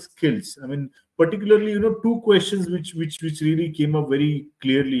about the skills. I mean, particularly, two questions which really came up very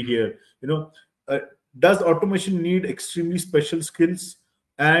clearly here. Does automation need extremely special skills?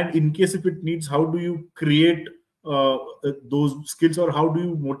 And in case if it needs, how do you create those skills, or how do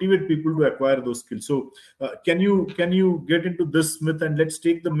you motivate people to acquire those skills? So can you get into this myth, and let's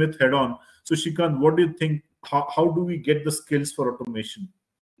take the myth head on. So Shrikant, what do you think? How do we get the skills for automation?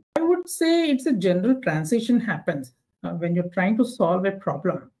 I would say it's a general transition happens when you're trying to solve a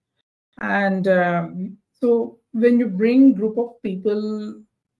problem. And so when you bring group of people,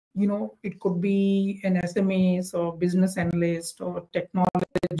 it could be an SMEs or business analyst or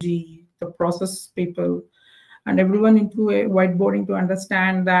technology, the process people, and everyone into a whiteboarding to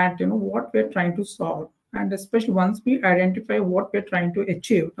understand that, what we're trying to solve. And especially once we identify what we're trying to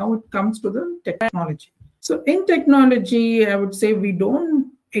achieve, now it comes to the technology. So in technology, I would say we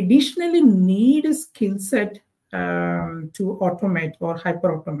don't additionally need a skill set to automate or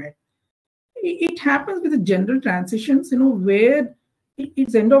hyper-automate. It happens with the general transitions, where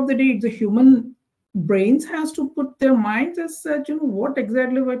it's end of the day, it's the human brains has to put their minds as such, what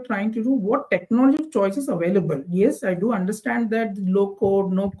exactly we're trying to do, what technology choices available. Yes, I do understand that low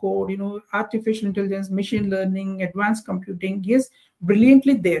code, no code, artificial intelligence, machine learning, advanced computing, yes,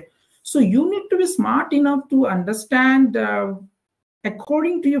 brilliantly there. So you need to be smart enough to understand,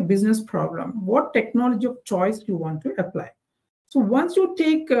 according to your business problem, what technology of choice you want to apply. So once you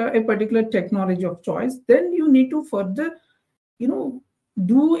take a particular technology of choice, then you need to further,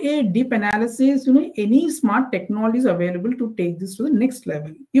 do a deep analysis, any smart technology is available to take this to the next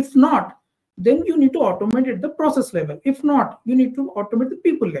level. If not, then you need to automate at the process level. If not, you need to automate the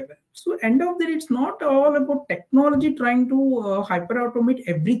people level. So end of the day, it's not all about technology trying to hyper automate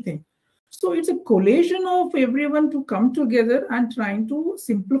everything. So it's a collation of everyone to come together and trying to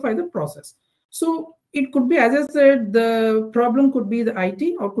simplify the process. So it could be, as I said, the problem could be the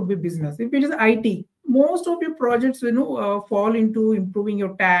IT or could be business. If it is IT, most of your projects, fall into improving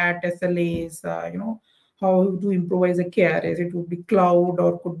your TAT, SLAs, how to improvise a KRS. It would be cloud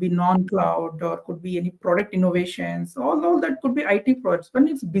or could be non-cloud or could be any product innovations. All that could be IT projects. When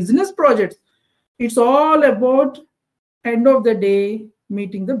it's business projects, it's all about end of the day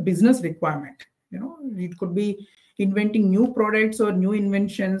meeting the business requirement. It could be inventing new products or new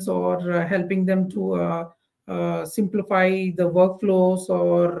inventions, or helping them to simplify the workflows,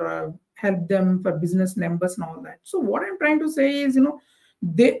 or help them for business numbers and all that. So what I'm trying to say is,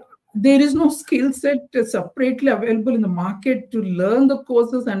 there is no skill set separately available in the market to learn the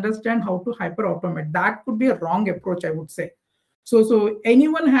courses, understand how to hyper automate. That could be a wrong approach, I would say. So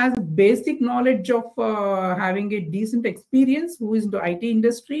anyone has basic knowledge of having a decent experience, who is in the IT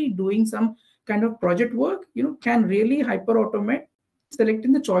industry doing some kind of project work, can really hyper automate,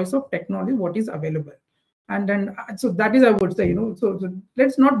 selecting the choice of technology what is available. And then so that is, I would say, so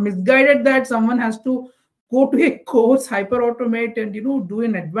let's not misguide it that someone has to go to a course, hyper automate, and do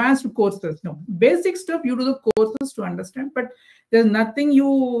an advanced courses. No, basic stuff you do the courses to understand, but there's nothing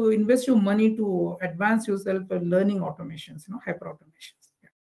you invest your money to advance yourself for learning automations, hyper automations. Yeah.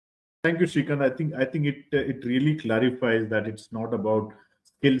 Thank you, Shrikant. I think it really clarifies that it's not about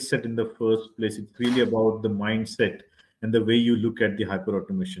skill set in the first place. It's really about the mindset and the way you look at the hyper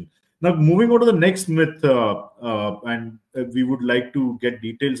automation. Now, moving on to the next myth, and we would like to get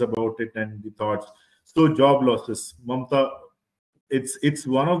details about it and the thoughts. So, job losses, Mamta, it's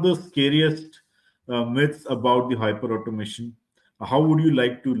one of the scariest myths about the hyper automation. How would you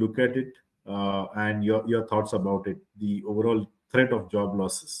like to look at it, and your thoughts about it, the overall threat of job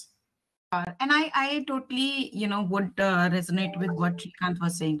losses? And I totally, would resonate with what Shrikant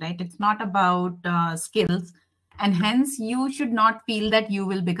was saying, right? It's not about skills, and hence you should not feel that you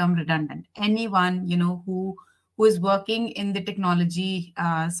will become redundant. Anyone, who is working in the technology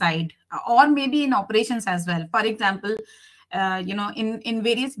side, or maybe in operations as well. For example, in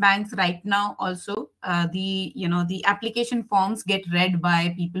various banks right now, also the application forms get read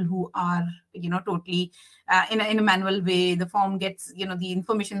by people who are totally in a manual way. The form gets the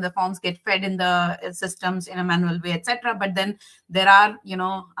information in the forms get fed in the systems in a manual way, etc. But then there are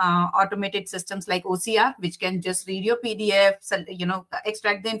automated systems like OCR, which can just read your PDF,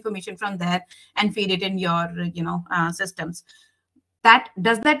 extract the information from there and feed it in your systems.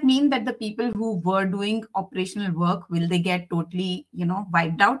 Does that mean that the people who were doing operational work, will they get totally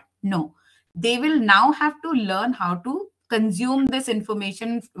wiped out? No, they will now have to learn how to consume this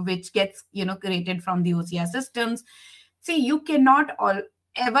information which gets created from the OCR systems. See, you cannot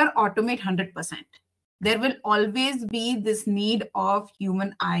ever automate 100%. There will always be this need of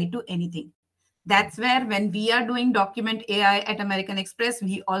human eye to anything. That's where when we are doing document AI at American Express,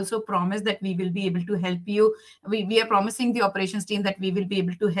 we also promise that we will be able to help you. We are promising the operations team that we will be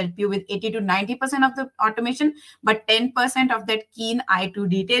able to help you with 80 to 90% of the automation, but 10% of that keen eye to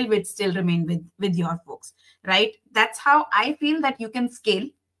detail will still remain with your folks, right? That's how I feel that you can scale,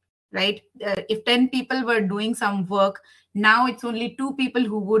 right? If 10 people were doing some work, now it's only 2 people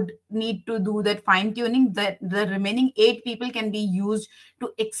who would need to do that fine tuning. That the remaining 8 people can be used to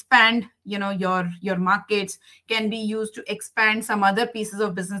expand, your markets, can be used to expand some other pieces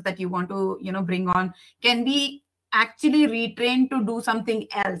of business that you want to, bring on, can be actually retrained to do something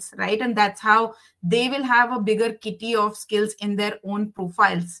else, right? And that's how they will have a bigger kitty of skills in their own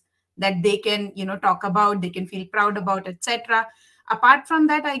profiles that they can, talk about, they can feel proud about, etc. Apart from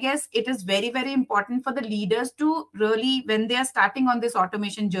that, I guess it is very, very important for the leaders to really, when they are starting on this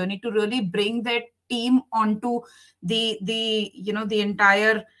automation journey, to really bring their team onto the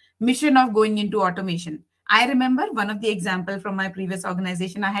entire mission of going into automation. I remember one of the example from my previous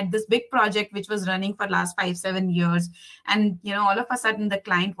organization. I had this big project which was running for last 5-7 years, and all of a sudden the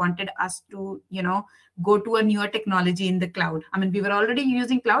client wanted us to go to a newer technology in the cloud. I mean, we were already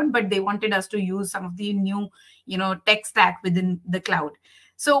using cloud, but they wanted us to use some of the new tech stack within the cloud.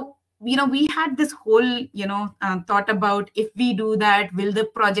 So we had this whole thought about, if we do that, will the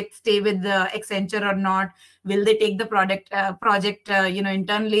project stay with the Accenture or not? Will they take the project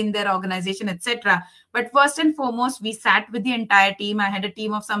internally in their organization, etc. But first and foremost, we sat with the entire team. I had a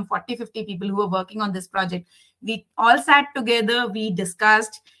team of some 40-50 people who were working on this project. We all sat together, we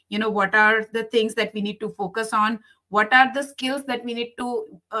discussed what are the things that we need to focus on, what are the skills that we need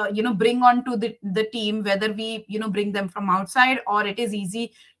to bring on to the team, whether we bring them from outside, or it is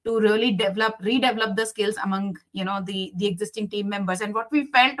easy to really redevelop the skills among the existing team members. And what we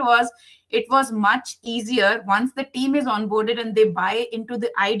felt was, it was much easier once the team is onboarded and they buy into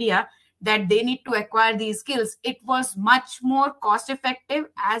the idea that they need to acquire these skills. It was much more cost effective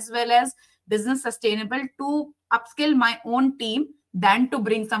as well as business sustainable to upskill my own team than to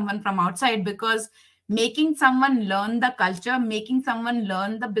bring someone from outside, because making someone learn the culture, making someone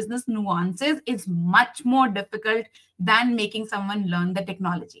learn the business nuances is much more difficult than making someone learn the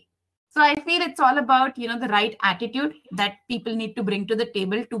technology. So I feel it's all about, the right attitude that people need to bring to the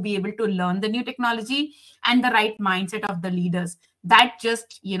table to be able to learn the new technology, and the right mindset of the leaders. That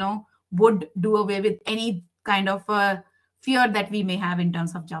just, would do away with any kind of fear that we may have in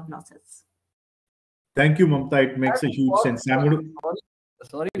terms of job losses. Thank you, Mamta. It makes a huge sense.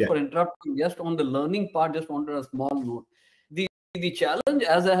 Sorry for interrupting. Just on the learning part, just wanted a small note. The challenge,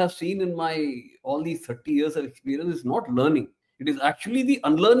 as I have seen in my all these 30 years of experience, is not learning. It is actually the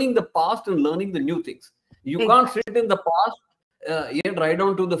unlearning the past and learning the new things. You can't sit in the past yet ride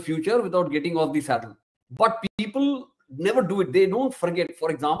on to the future without getting off the saddle. But people never do it. They don't forget.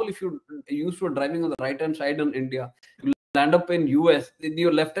 For example, if you used to driving on the right-hand side in India, you land up in US,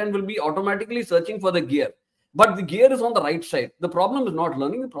 your left hand will be automatically searching for the gear. But the gear is on the right side. The problem is not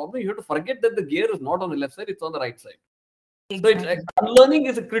learning. The problem, you have to forget that the gear is not on the left side, it's on the right side. Exactly. So unlearning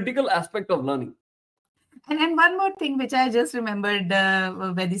is a critical aspect of learning. And one more thing which I just remembered,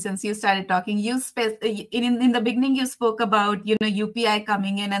 Vedi, since you started talking, in the beginning you spoke about UPI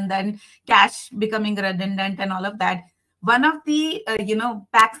coming in and then cash becoming redundant and all of that. One of the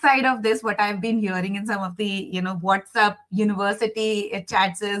backside of this, what I've been hearing in some of the WhatsApp university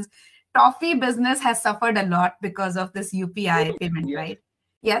chats is, toffee business has suffered a lot because of this UPI payment, right?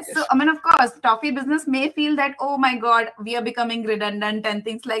 Yes. So, I mean, of course, toffee business may feel that, oh my God, we are becoming redundant and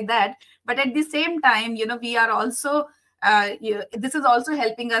things like that. But at the same time, we are also, this is also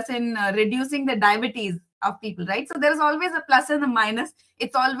helping us in reducing the diabetes of people, right? So there's always a plus and a minus.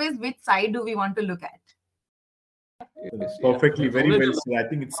 It's always which side do we want to look at. Perfectly, very well said. I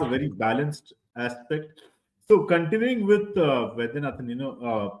think it's a very balanced aspect. So continuing with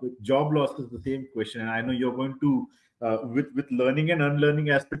Vaidyanathan, with job loss is the same question, and I know you're going to, with learning and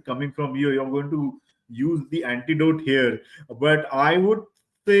unlearning aspect coming from you, you're going to use the antidote here. But I would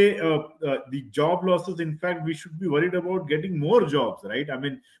say the job losses, in fact, we should be worried about getting more jobs, right? I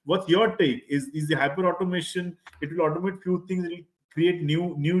mean, what's your take? Is the hyper automation, it will automate few things, it will create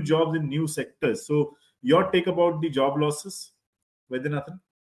new jobs in new sectors. So your take about the job losses, Vaidyanathan?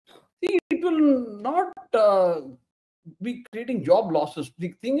 See, it will not be creating job losses.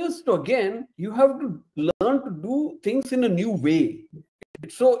 The thing is, again, you have to learn to do things in a new way.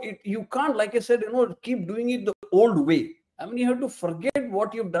 So you can't, like I said, keep doing it the old way. I mean, you have to forget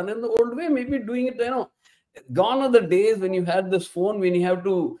what you've done in the old way. Maybe doing it, gone are the days when you had this phone, when you have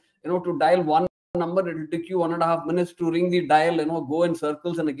to, to dial one number, it will take you 1.5 minutes to ring the dial, go in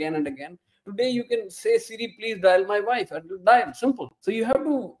circles and again and again. Today, you can say, Siri, please dial my wife, and you dial. Simple. So you have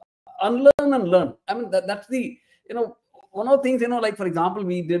to unlearn and learn. I mean, that's the, one of the things, like, for example,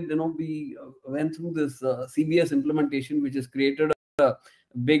 we did, we went through this CBS implementation, which has created a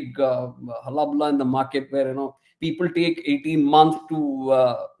big hullabaloo in the market where, people take 18 months to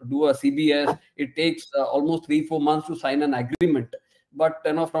do a CBS. It takes almost 3-4 months to sign an agreement. But,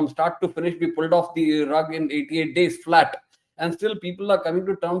 from start to finish, we pulled off the rug in 88 days flat. And still people are coming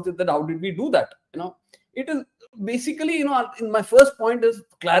to terms with that. How did we do that? It is basically, in my first point is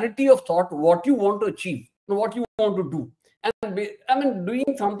clarity of thought, what you want to achieve, what you want to do. And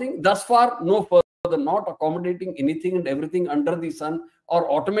doing something thus far, no further, not accommodating anything and everything under the sun, or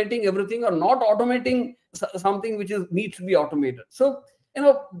automating everything, or not automating something which needs to be automated. So,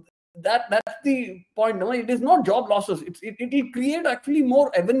 that's the point. It is not job losses. It will create actually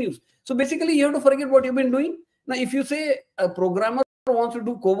more avenues. So basically, you have to forget what you've been doing. Now, if you say a programmer wants to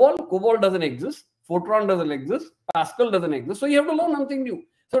do COBOL doesn't exist. Fortran doesn't exist. Pascal doesn't exist. So you have to learn something new.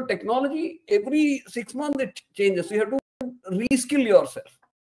 So technology, every 6 months it changes. So you have to reskill yourself.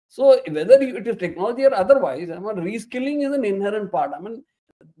 So whether it is technology or otherwise, reskilling is an inherent part.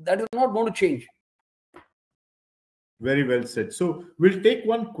 That is not going to change. Very well said. So we'll take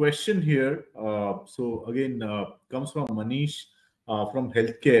one question here. So again, comes from Manish from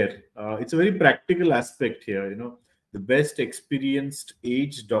healthcare. It's a very practical aspect here. The best experienced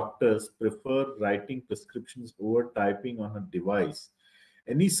aged doctors prefer writing prescriptions over typing on a device.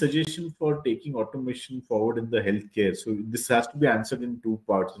 Any suggestion for taking automation forward in the healthcare? So this has to be answered in two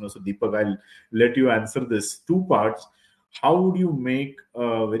parts. So Deepak, I'll let you answer this. Two parts. How would you make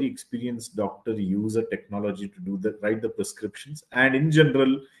a very experienced doctor use a technology to write the prescriptions? And in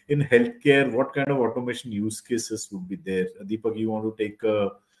general, in healthcare, what kind of automation use cases would be there? Deepak, you want to take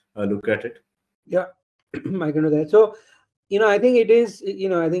a look at it? Yeah, I can do that. So, I think it is,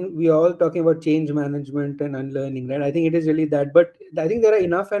 I think we are all talking about change management and unlearning, right? I think it is really that. But I think there are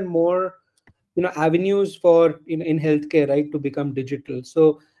enough and more, avenues for, in healthcare, right, to become digital.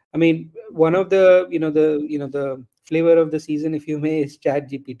 So, one of the, the flavor of the season, if you may, is Chat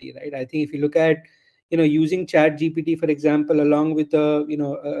GPT, right? I think if you look at, using Chat GPT, for example, along with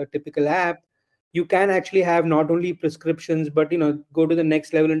a typical app, you can actually have not only prescriptions, but, go to the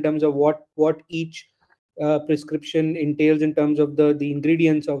next level in terms of what each prescription entails in terms of the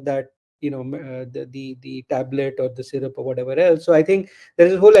ingredients of that, the tablet or the syrup or whatever else. So I think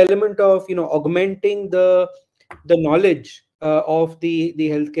there's a whole element of augmenting the knowledge of the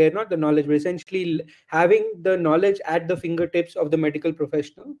healthcare, not the knowledge, but essentially having the knowledge at the fingertips of the medical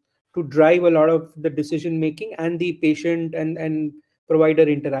professional to drive a lot of the decision making and the patient and provider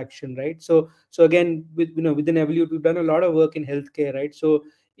interaction, right? So again, within Evolute, we've done a lot of work in healthcare, right? So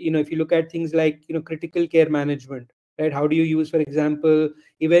if you look at things like critical care management, right? How do you use, for example,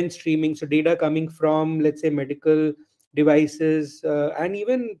 event streaming? So data coming from, let's say, medical devices and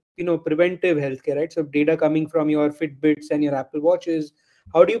even preventive healthcare, right? So data coming from your Fitbits and your Apple Watches.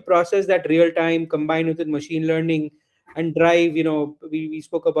 How do you process that real time, combine with machine learning, and drive? We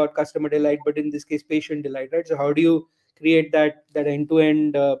spoke about customer delight, but in this case, patient delight, right? So how do you create that end to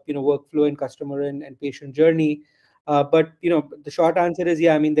end workflow and customer and patient journey? But the short answer is,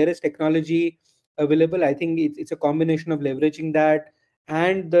 yeah, there is technology available. I think it's a combination of leveraging that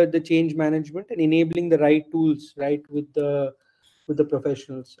and the change management and enabling the right tools, right, with the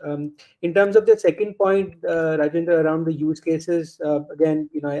professionals. In terms of the second point, Rajendra, around the use cases, again,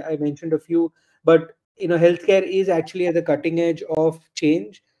 I mentioned a few, but healthcare is actually at the cutting edge of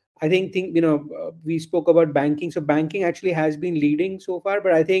change. I think we spoke about banking. So banking actually has been leading so far,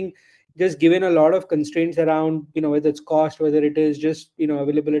 but I think just given a lot of constraints around, whether it's cost, whether it is just,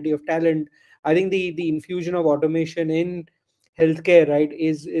 availability of talent, I think the infusion of automation in healthcare, right,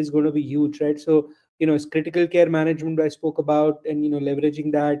 is going to be huge, right? So, it's critical care management I spoke about, and,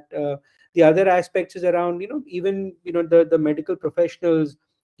 leveraging that. The other aspects is around, even, the medical professionals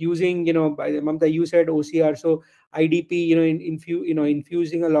using, by Mamta, you said OCR. So IDP,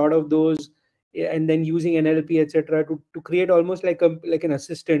 infusing a lot of those, and then using NLP, etc., to create almost like an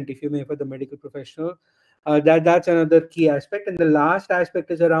assistant, if you may, for the medical professional. That's another key aspect. And the last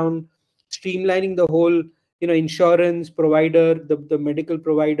aspect is around streamlining the whole, insurance provider, the medical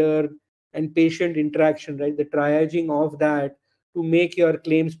provider and patient interaction, right? The triaging of that to make your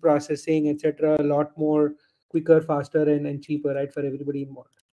claims processing, etc., a lot more quicker, faster, and cheaper, right, for everybody involved.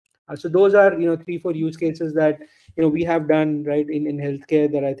 So those are 3-4 use cases that we have done, right, in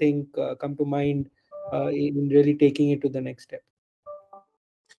healthcare that I think come to mind in really taking it to the next step.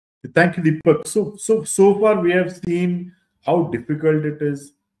 Thank you, Deepak. So far we have seen how difficult it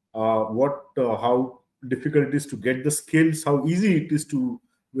is, how difficult it is to get the skills, how easy it is to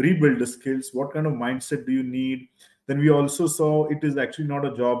rebuild the skills, what kind of mindset do you need, Then we also saw it is actually not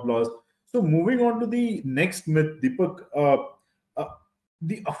a job loss. So moving on to the next myth, Deepak,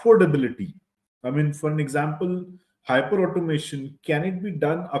 the affordability. I mean, for an example, hyperautomation, can it be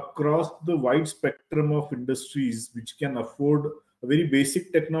done across the wide spectrum of industries which can afford a very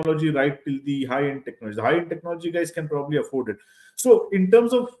basic technology right till the high-end technology? The high-end technology guys can probably afford it. So in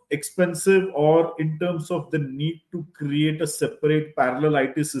terms of expensive or in terms of the need to create a separate parallel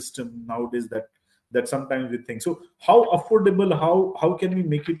IT system nowadays, that sometimes we think. So how affordable, how can we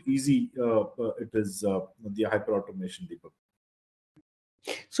make it easy? It is the hyperautomation, Deepak.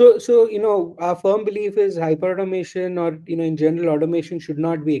 So our firm belief is hyperautomation, or in general, automation should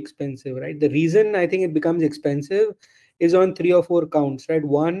not be expensive, right? The reason I think it becomes expensive is on 3 or 4 counts, right?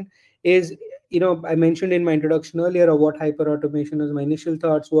 One is, I mentioned in my introduction earlier of what hyperautomation is. My initial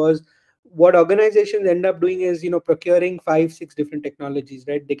thoughts was what organizations end up doing is, procuring 5-6 different technologies,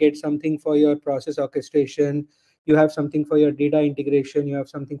 right? They get something for your process orchestration, you have something for your data integration, you have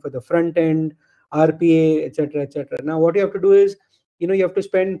something for the front end, RPA, etc., etc. Now, what you have to do is, you have to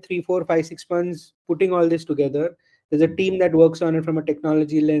spend 3, 4, 5, 6 months putting all this together. There's a team that works on it from a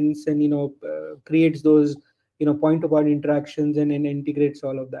technology lens and creates those point-to-point interactions and integrates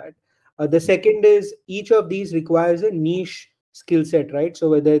all of that. The second is each of these requires a niche skill set, right?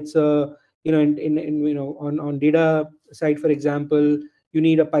 So whether it's on data side, for example, you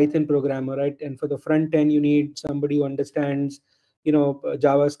need a Python programmer, right? And for the front end, you need somebody who understands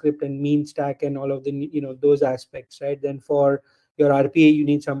JavaScript and mean stack and all of the those aspects, right? Then for your RPA, you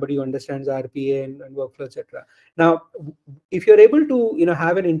need somebody who understands RPA and workflow, etc. Now, if you're able to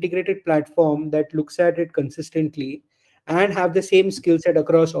have an integrated platform that looks at it consistently and have the same skill set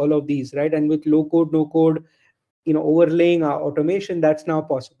across all of these, right? And with low code, no code, overlaying our automation, that's now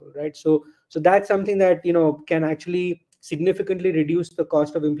possible, right? So that's something that can actually significantly reduce the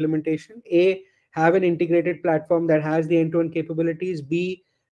cost of implementation. A, have an integrated platform that has the end-to-end capabilities. B,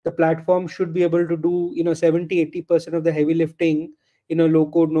 the platform should be able to do 70-80% of the heavy lifting in a low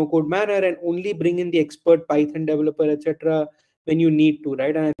code no code manner, and only bring in the expert Python developer, etc., when you need to,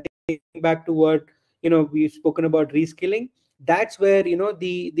 right? And I think back to what we've spoken about, reskilling, that's where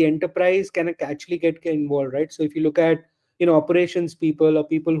the enterprise can actually get involved, right? So if you look at operations people or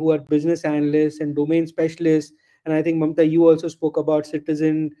people who are business analysts and domain specialists, and I think Mamta, you also spoke about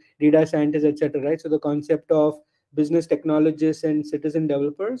citizen data scientists, etc., right? So the concept of business technologists and citizen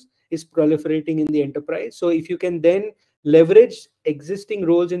developers is proliferating in the enterprise. So if you can then leverage existing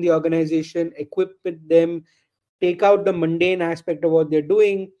roles in the organization, equip with them, take out the mundane aspect of what they're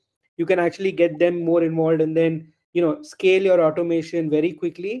doing, you can actually get them more involved, and then scale your automation very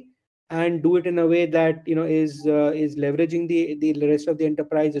quickly and do it in a way that is leveraging the rest of the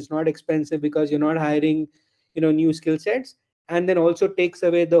enterprise. It's not expensive because you're not hiring new skill sets, and then also takes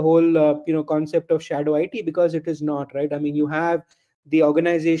away the whole concept of shadow IT, because it is not, right? I mean, you have the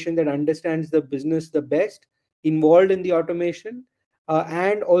organization that understands the business the best involved in the automation,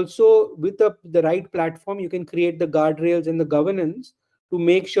 and also with the right platform, you can create the guardrails and the governance to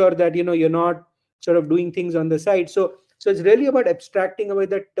make sure that you're not sort of doing things on the side. So it's really about abstracting away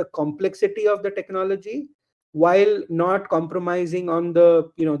the complexity of the technology while not compromising on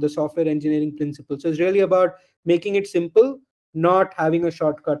the software engineering principles. So it's really about making it simple, not having a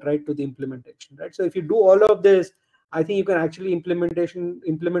shortcut right to the implementation, right? So if you do all of this, I think you can actually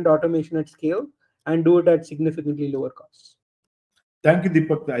implement automation at scale and do it at significantly lower costs. Thank you,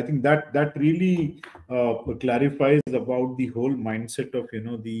 Deepak. I think that really clarifies about the whole mindset of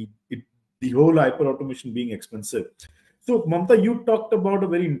the whole hyper automation being expensive. So, Mamta, you talked about a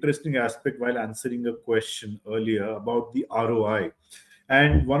very interesting aspect while answering a question earlier about the ROI.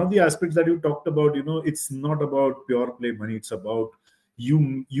 And one of the aspects that you talked about, it's not about pure play money. It's about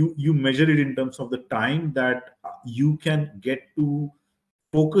you measure it in terms of the time that you can get to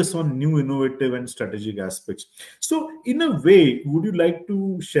focus on new innovative and strategic aspects. So in a way, would you like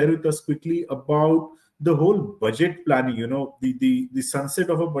to share with us quickly about the whole budget planning, the sunset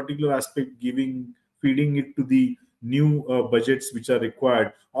of a particular aspect, feeding it to the new budgets which are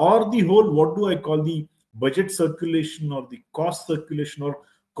required, or the whole, what do I call, the budget circulation or the cost circulation or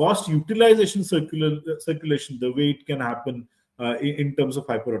cost utilization circulation, the way it can happen in terms of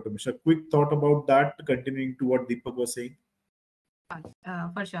hyper automation? A quick thought about that, continuing to what Deepak was saying.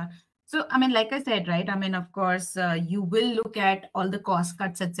 For sure. So, I mean, like I said, right? I mean, of course, you will look at all the cost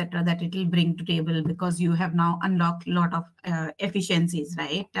cuts, etc., that it will bring to table because you have now unlocked a lot of efficiencies,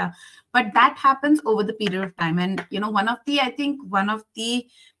 right? But that happens over the period of time. And, one of the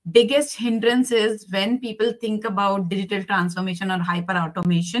biggest hindrances when people think about digital transformation or hyper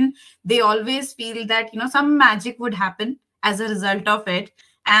automation, they always feel that, some magic would happen as a result of it.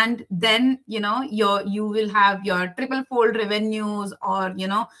 and then you will have your triple fold revenues, or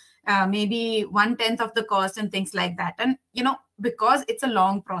maybe 1/10 of the cost and things like that. And because it's a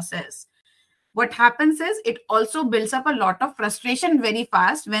long process, what happens is it also builds up a lot of frustration very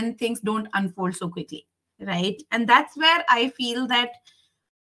fast when things don't unfold so quickly, right? And that's where I feel that,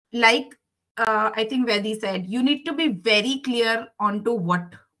 like I think Vedi said, you need to be very clear onto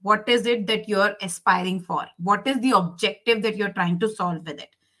what is it that you're aspiring for, what is the objective that you're trying to solve with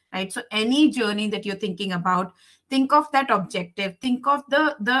it, right? So any journey that you're thinking about, think of that objective, think of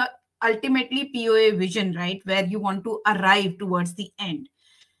the ultimately POA vision, right, where you want to arrive towards the end.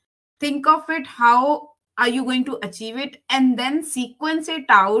 Think of it, how are you going to achieve it, and then sequence it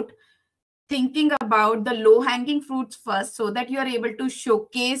out, thinking about the low hanging fruits first, so that you are able to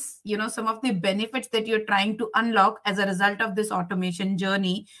showcase some of the benefits that you're trying to unlock as a result of this automation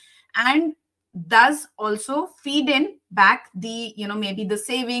journey, and thus also feed in back the maybe the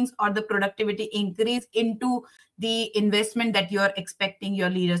savings or the productivity increase into the investment that you're expecting your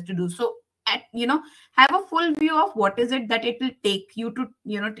leaders to do. So have a full view of what is it that it will take you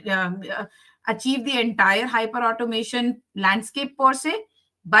to achieve the entire hyper automation landscape per se.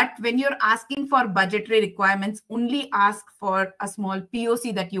 But when you're asking for budgetary requirements, only ask for a small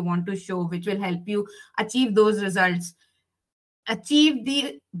POC that you want to show, which will help you achieve those results, achieve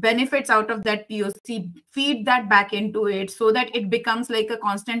the benefits out of that POC, feed that back into it, so that it becomes like a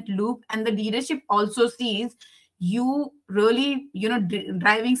constant loop, and the leadership also sees you really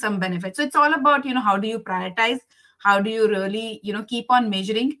driving some benefits. So it's all about how do you prioritize, how do you really keep on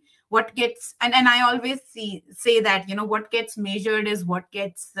measuring what gets, and I always say that what gets measured is what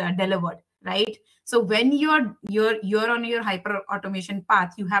gets delivered, right? So when you're on your hyper automation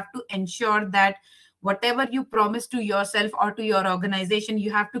path, you have to ensure that whatever you promise to yourself or to your organization,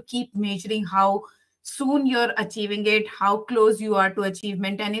 you have to keep measuring how soon you're achieving it, how close you are to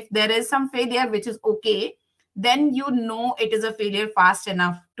achievement. And if there is some failure, which is okay, then it is a failure fast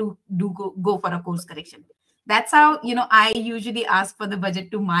enough to go for a course correction. That's how I usually ask for the budget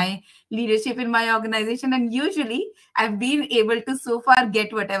to my leadership in my organization, and usually I've been able to so far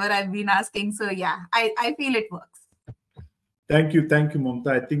get whatever I've been asking. So yeah, I feel it works. Thank you, Mamta.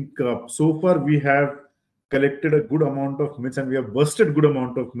 I think so far we have collected a good amount of myths, and we have busted good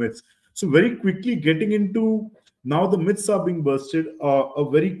amount of myths. So very quickly getting into now the myths are being busted. A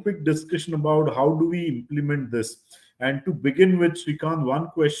very quick discussion about how do we implement this. And to begin with, Srikanth, one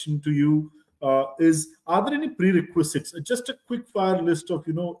question to you is: are there any prerequisites? Just a quick fire list of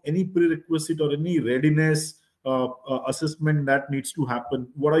any prerequisite or any readiness assessment that needs to happen.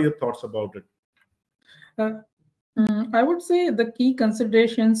 What are your thoughts about it? I would say the key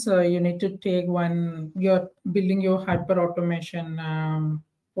considerations you need to take when you're building your hyper automation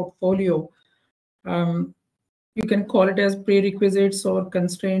portfolio. You can call it as prerequisites or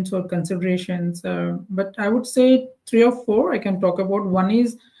constraints or considerations, but I would say 3 or 4 I can talk about. One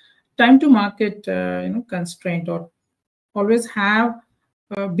is time to market constraint, or always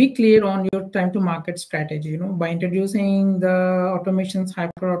be clear on your time to market strategy. By introducing the automations,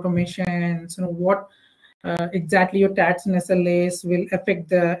 hyper automations, what exactly your tags and SLAs will affect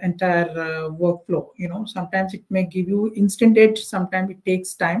the entire workflow. Sometimes it may give you instant edge, sometimes it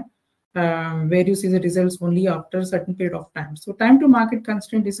takes time, where you see the results only after a certain period of time. So time to market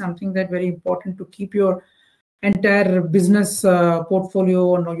constraint is something that very important to keep your entire business portfolio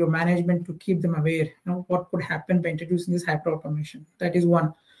or your management, to keep them aware what could happen by introducing this hyper automation. That is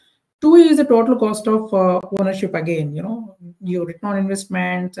one. 2 is the total cost of ownership. Again, your return on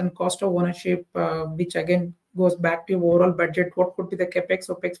investments and cost of ownership, which again goes back to your overall budget. What could be the capex,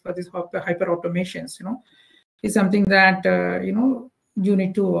 opex for these hyper automations? Is something that you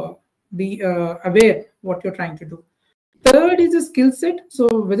need to be aware what you're trying to do. Third is the skill set.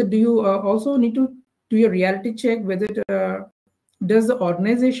 So whether do you also need to do your reality check, whether does the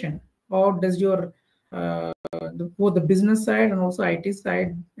organization or does your both the business side and also IT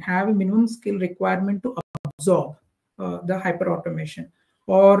side have a minimum skill requirement to absorb the hyper automation,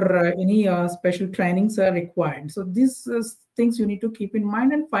 or any special trainings are required. So these things you need to keep in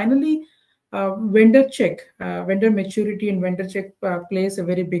mind. And finally, vendor check, vendor maturity and vendor check plays a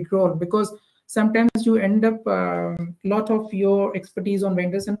very big role, because sometimes you end up lot of your expertise on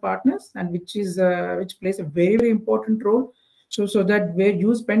vendors and partners, and which plays a very, very important role. So that where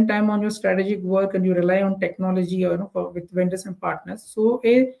you spend time on your strategic work and you rely on technology with vendors and partners. So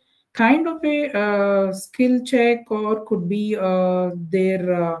a kind of a skill check, or could be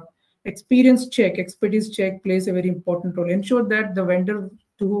their experience check, expertise check plays a very important role. Ensure that the vendor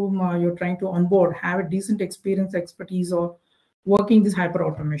to whom you're trying to onboard have a decent experience, expertise, or working this hyper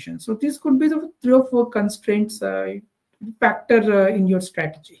automation. So this could be the 3 or 4 constraints factor in your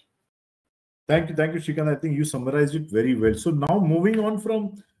strategy. Thank you, Shrikant. I think you summarized it very well. So now moving on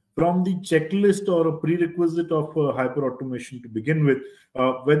from the checklist or a prerequisite of hyper automation to begin with,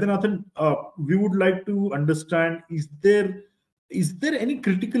 Vaidyanathan, we would like to understand: is there any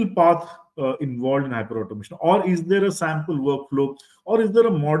critical path involved in hyper automation, or is there a sample workflow, or is there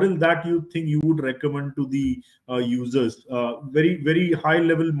a model that you think you would recommend to the users? Very high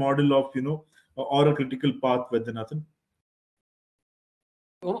level model of or a critical path, Vaidyanathan.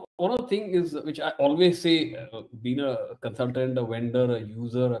 One of the things is, which I always say, being a consultant, a vendor, a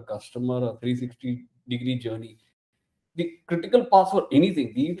user, a customer, a 360-degree journey, the critical path for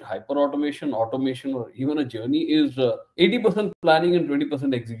anything, be it hyper automation, automation, or even a journey, is 80% planning and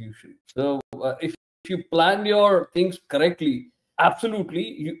 20% execution. So if you plan your things correctly,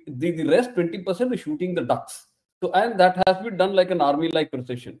 absolutely, the rest 20% is shooting the ducks. So, and that has been done like an army-like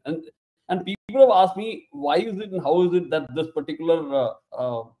precision. And people have asked me, why is it and how is it that this particular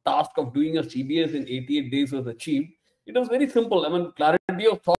task of doing a CBS in 88 days was achieved? It was very simple. I mean, clarity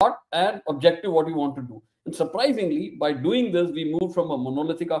of thought and objective, what you want to do. And surprisingly, by doing this, we moved from a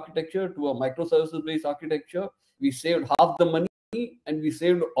monolithic architecture to a microservices-based architecture. We saved half the money and we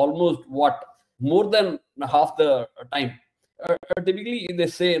saved almost more than half the time. Typically, they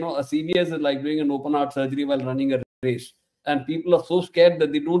say, a CBS is like doing an open heart surgery while running a race. And people are so scared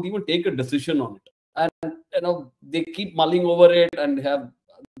that they don't even take a decision on it. And, they keep mulling over it and have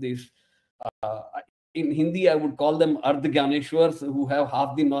these, in Hindi, I would call them Ardh Gyaneshwars, who have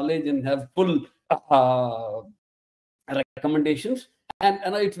half the knowledge and have full recommendations. And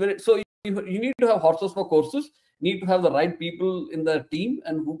it's very, so you need to have horses for courses, need to have the right people in the team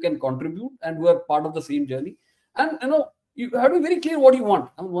and who can contribute and who are part of the same journey. And, you have to be very clear what you want.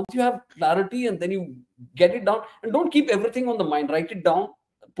 And once you have clarity and then you get it down, and don't keep everything on the mind, write it down,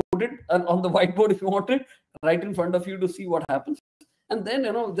 put it on the whiteboard if you want it, right in front of you to see what happens. And then,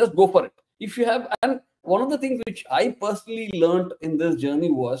 just go for it. If you have, and one of the things which I personally learned in this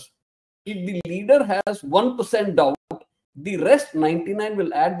journey was, if the leader has 1% doubt, the rest 99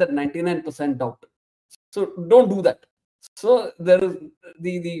 will add that 99% doubt. So don't do that. So there is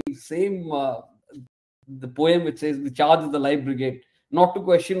the same, the poem which says, the charge is the life brigade, not to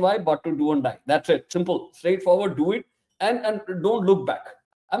question why, but to do and die. That's it. Simple, straightforward, do it and don't look back.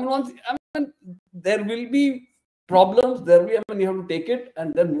 I mean, there will be problems, you have to take it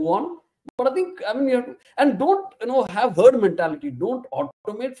and then move on. But I think, you have to, and don't, have herd mentality. Don't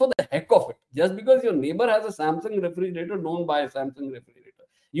automate for the heck of it. Just because your neighbor has a Samsung refrigerator, don't buy a Samsung refrigerator.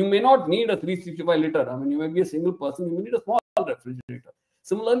 You may not need a 365 liter. You may be a single person, you may need a small refrigerator.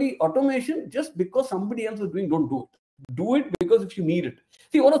 Similarly, automation, just because somebody else is doing, don't do it. Do it because if you need it.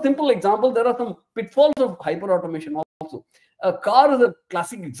 See, on a simple example, there are some pitfalls of hyper automation also. A car is a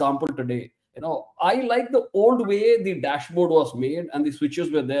classic example today. I like the old way the dashboard was made and the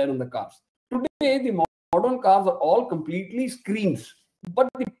switches were there in the cars. Today, the modern cars are all completely screens. But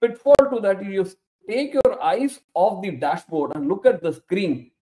the pitfall to that is you take your eyes off the dashboard and look at the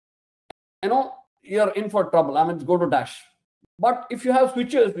screen. You're in for trouble. It's go to dash. But if you have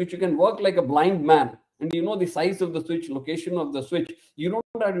switches which you can work like a blind man, and you know the size of the switch, location of the switch, you don't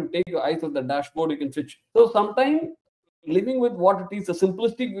have to take your eyes off the dashboard, you can switch. So sometimes living with what it is, a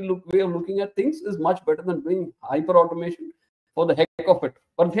simplistic way of looking at things is much better than doing hyper automation for the heck of it.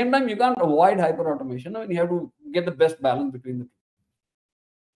 But at the same time, you can't avoid hyper automation. You have to get the best balance between the two.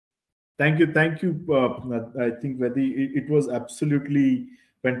 Thank you. I think Vedi, it was absolutely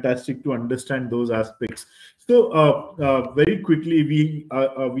fantastic to understand those aspects. So very quickly,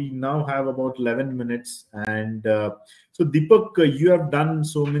 we now have about 11 minutes, and so Deepak, you have done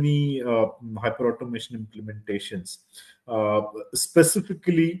so many hyper automation implementations.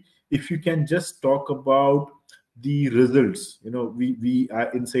 Specifically, if you can just talk about the results. We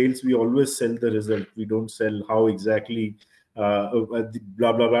in sales, we always sell the result. We don't sell how exactly blah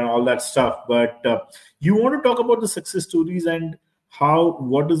blah blah and all that stuff. But you want to talk about the success stories and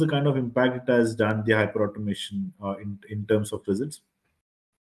what is the kind of impact it has done, the hyper automation in terms of results?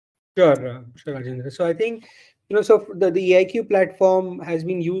 Sure, Rajendra. So I think so the EIQ platform has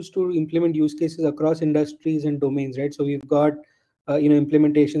been used to implement use cases across industries and domains, right? So we've got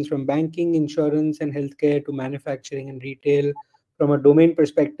implementations from banking, insurance, and healthcare to manufacturing and retail. From a domain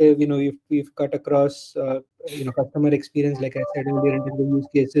perspective, we've cut across customer experience, like I said earlier, into the use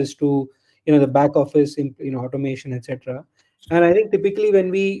cases to the back office, automation, etc. And I think typically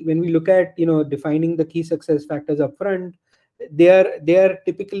when we look at defining the key success factors upfront, they are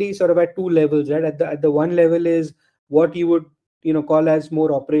typically sort of at two levels, right? At the one level is what you would call as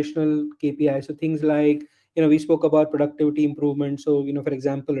more operational KPI. So things like we spoke about productivity improvement. So for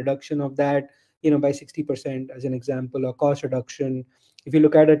example, reduction of that by 60% as an example, or cost reduction. If you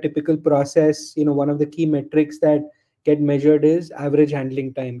look at a typical process, one of the key metrics that get measured is average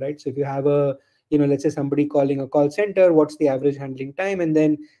handling time, right? So if you have a, let's say somebody calling a call center, what's the average handling time? And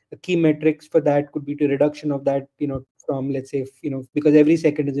then the key metrics for that could be to reduction of that, from, let's say, because every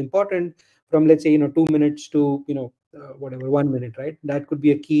second is important, from, let's say, 2 minutes to, whatever, 1 minute, right? That could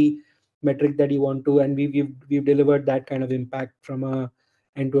be a key metric that you want to, and we've delivered that kind of impact from a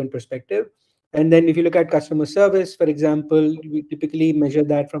end-to-end perspective. And then if you look at customer service, for example, we typically measure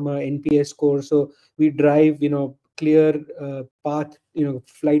that from a NPS score. So we drive, clear path,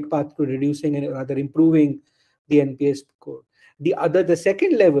 flight path to reducing and rather improving the NPS score. The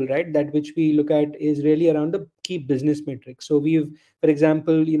second level, right, that which we look at is really around the key business metrics. So we've, for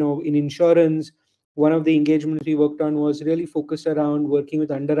example, in insurance, one of the engagements we worked on was really focused around working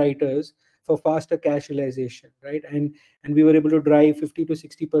with underwriters for faster cash realization, right? And we were able to drive 50 to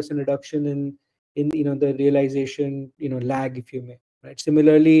 60% reduction in the realization lag, if you may, right?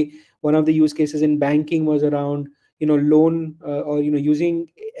 Similarly, one of the use cases in banking was around loan or using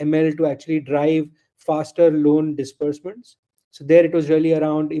ML to actually drive faster loan disbursements. So there it was really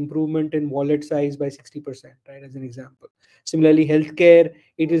around improvement in wallet size by 60%, right, as an example. Similarly, healthcare,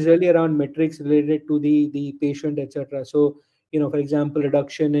 it is really around metrics related to the patient, etc. So for example,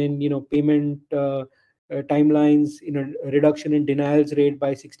 reduction in payment timelines, reduction in denials rate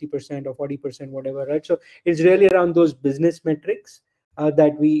by 60% or 40%, whatever, right? So it's really around those business metrics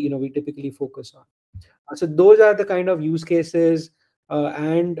that we typically focus on. So those are the kind of use cases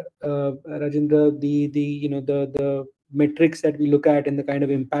and Rajendra, the metrics that we look at and the kind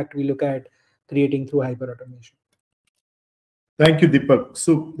of impact we look at creating through hyperautomation. Thank you, Deepak.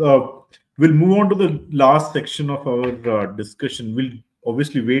 So we'll move on to the last section of our discussion. We'll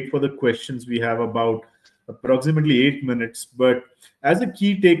obviously wait for the questions. We have about approximately 8 minutes, but as a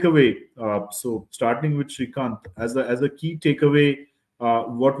key takeaway, so starting with Shrikant, as a key takeaway,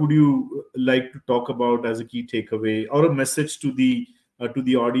 what would you like to talk about as a key takeaway or a message to the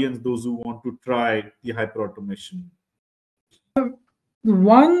audience, those who want to try the hyperautomation?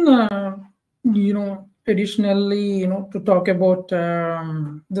 One, additionally, to talk about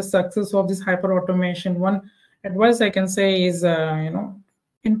the success of this hyperautomation, one advice I can say is,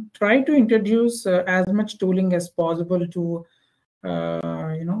 try to introduce as much tooling as possible to,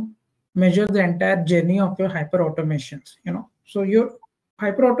 measure the entire journey of your hyperautomations. So your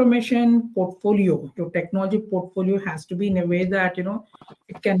hyperautomation portfolio, your technology portfolio has to be in a way that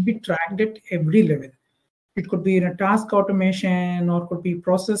it can be tracked at every level. It could be in a task automation, or could be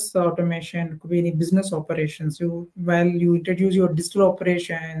process automation, it could be any business operations. While you introduce your digital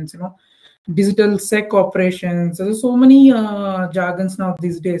operations, digital sec operations. There's so many jargons now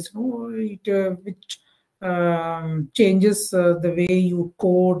these days, which changes the way you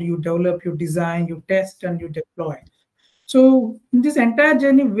code, you develop, you design, you test, and you deploy. So in this entire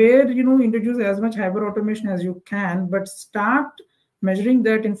journey, where introduce as much hyperautomation as you can, but start measuring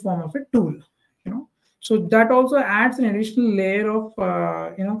that in form of a tool. So that also adds an additional layer of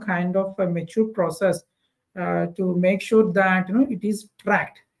kind of a mature process to make sure that it is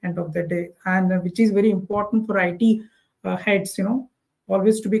tracked end of the day, and which is very important for IT heads.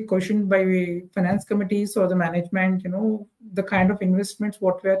 Always to be questioned by finance committees or the management. The kind of investments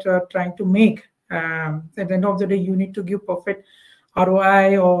what we are trying to make. At the end of the day, you need to give perfect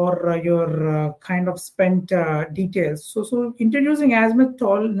ROI or your kind of spent details. So introducing as much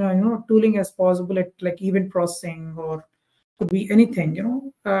tooling as possible at like event processing, or could be anything,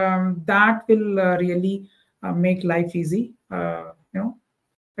 that will really make life easy, to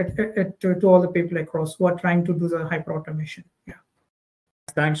all the people across who are trying to do the hyperautomation. Yeah.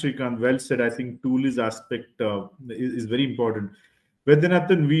 Thanks, Shrikant. Well said. I think tool aspect is very important.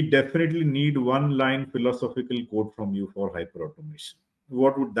 Vaidyanathan, we definitely need one line philosophical quote from you for hyperautomation.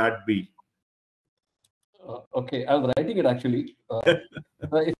 What would that be? Okay, I was writing it actually.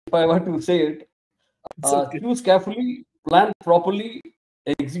 If I were to say it, okay. Choose carefully, plan properly,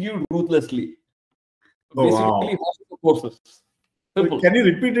 execute ruthlessly. Basically, courses. Can you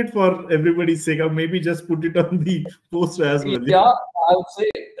repeat it for everybody's sake, or maybe just put it on the poster as well? Yeah, I would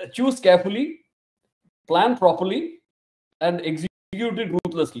say choose carefully, plan properly, and execute it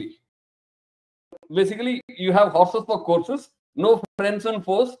ruthlessly. Basically, you have horses for courses, no friends and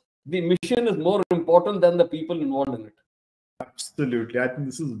foes. The mission is more important than the people involved in it. Absolutely. I think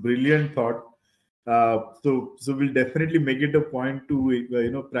this is brilliant thought. So we'll definitely make it a point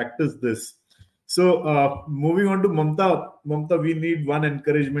to practice this. So moving on to Mamta. Mamta, we need one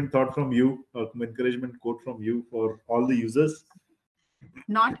encouragement thought from you, encouragement quote from you for all the users.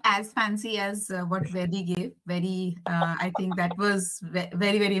 not as fancy as what Vedi gave. Very, I think that was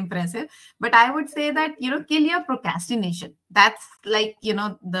very, very impressive. But I would say that, kill your procrastination. That's like,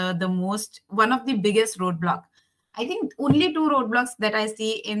 the most, one of the biggest roadblock. I think only two roadblocks that I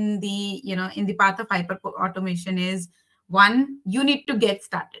see in the, in the path of hyper automation is, one, you need to get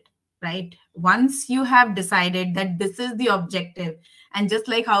started, right? Once you have decided that this is the objective, and just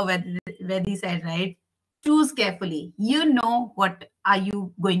like how Vedi said, right? Choose carefully. You know what are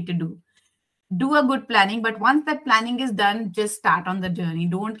you going to do. Do a good planning, but once that planning is done, just start on the journey.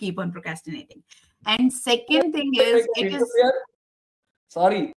 Don't keep on procrastinating. And second thing is,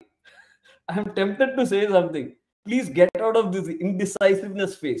 Sorry, I'm tempted to say something. Please get out of this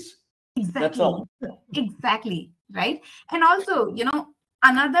indecisiveness phase. Exactly. That's all. Exactly. Right. And also,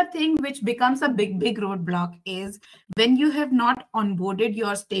 another thing which becomes a big roadblock is when you have not onboarded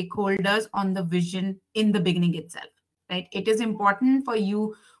your stakeholders on the vision in the beginning itself, right? It is important for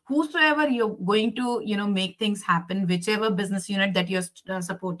you, whosoever you're going to, make things happen, whichever business unit that you're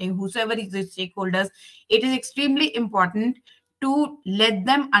supporting, whosoever is the stakeholders, it is extremely important to let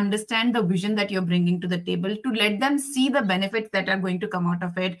them understand the vision that you're bringing to the table, to let them see the benefits that are going to come out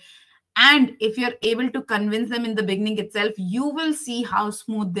of it. And if you're able to convince them in the beginning itself, you will see how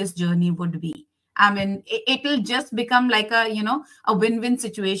smooth this journey would be. I mean, it will just become like a, a win-win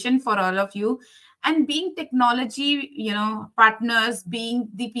situation for all of you. And being technology, partners, being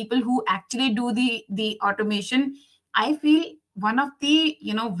the people who actually do the automation, I feel one of the,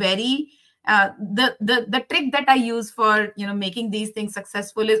 very the trick that I use for, making these things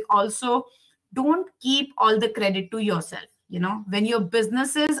successful is also, don't keep all the credit to yourself. When your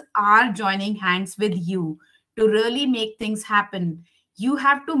businesses are joining hands with you to really make things happen, you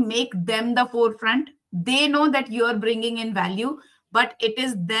have to make them the forefront. They know that you're bringing in value, but it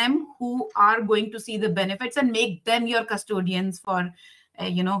is them who are going to see the benefits and make them your custodians for,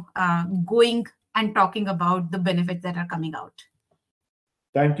 going and talking about the benefits that are coming out.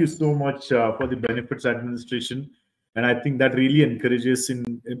 Thank you so much for the benefits administration. And I think that really encourages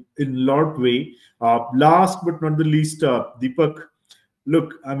in a lot of way. Last but not the least, Deepak,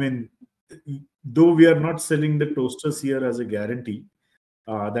 look, I mean, though we are not selling the toasters here as a guarantee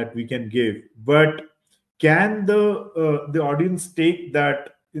that we can give, but can the audience take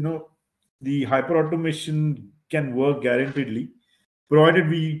that, the hyperautomation can work guaranteedly, provided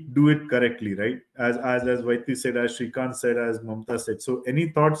we do it correctly, right? As Vaiti said, as Shrikant said, as Mamta said. So any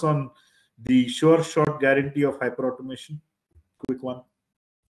thoughts on the sure shot guarantee of hyperautomation? Quick one.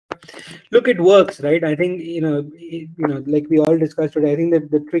 Look, it works, right? I think, like we all discussed today, I think that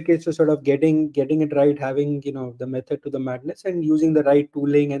the trick is to sort of getting it right, having, the method to the madness, and using the right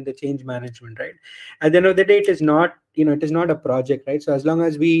tooling and the change management, right? At the end of the day, it is not, it is not a project, right? So as long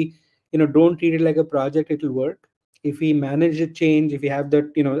as we, don't treat it like a project, it will work. If we manage the change, if we have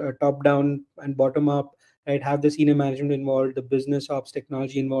that, a top down and bottom up, right, have the senior management involved, the business ops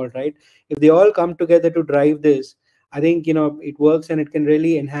technology involved, right? If they all come together to drive this, I think, it works, and it can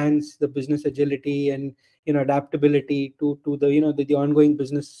really enhance the business agility and, adaptability to the, the ongoing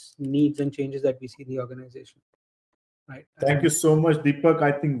business needs and changes that we see in the organization. Right. Thank you so much, Deepak.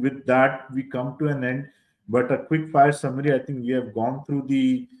 I think with that, we come to an end. But a quick fire summary, I think we have gone through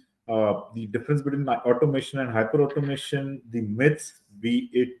the difference between automation and hyperautomation, the myths, be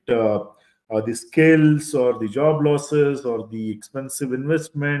it the skills or the job losses or the expensive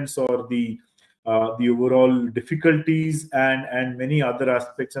investments or the overall difficulties and many other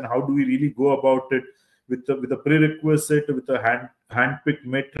aspects, and how do we really go about it with a prerequisite, with a hand-picked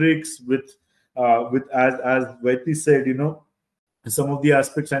metrics, with as Vaiti said, some of the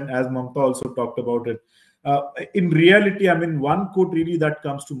aspects, and as Mamta also talked about it. In reality, I mean, one quote really that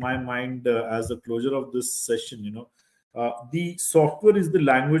comes to my mind as a closure of this session, the software is the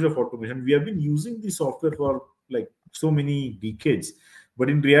language of automation. We have been using the software for like so many decades, but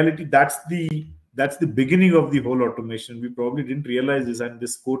in reality, that's the beginning of the whole automation. We probably didn't realize this, and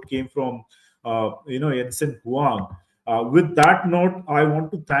this quote came from Jensen Huang. With that note, I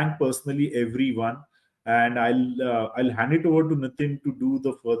want to thank personally everyone, and I'll hand it over to Nitin to do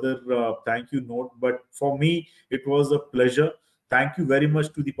the further thank you note. But for me, it was a pleasure. Thank you very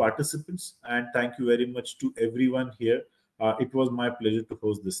much to the participants, and thank you very much to everyone here. It was my pleasure to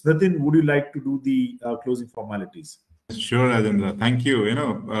host this. Nitin, would you like to do the closing formalities? Sure, Rajendra. Thank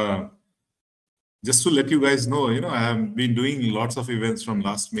you. Just to let you guys know, I have been doing lots of events from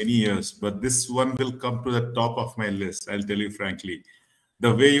last many years, but this one will come to the top of my list. I'll tell you frankly.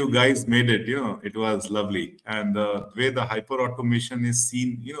 The way you guys made it, it was lovely. And the way the hyperautomation is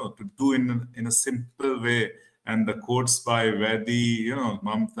seen, to do in a simple way, and the quotes by Vedi,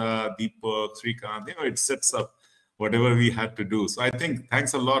 Mamta, Deepak, Shrikant, it sets up whatever we had to do. So I think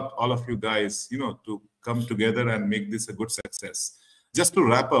thanks a lot, all of you guys, to come together and make this a good success. Just to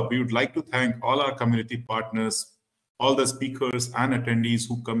wrap up, we would like to thank all our community partners, all the speakers and attendees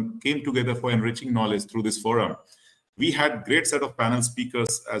who came together for enriching knowledge through this forum. We had great set of panel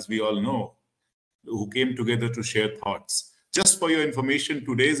speakers, as we all know, who came together to share thoughts. Just for your information,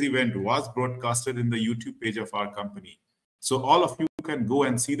 today's event was broadcasted in the YouTube page of our company. So all of you can go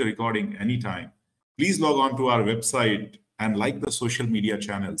and see the recording anytime. Please log on to our website and like the social media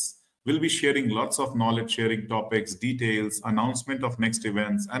channels. We'll be sharing lots of knowledge sharing topics, details, announcement of next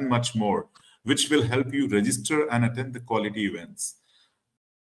events, and much more, which will help you register and attend the quality events.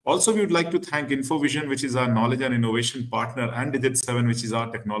 Also, we would like to thank InfoVision, which is our knowledge and innovation partner, and Digit7, which is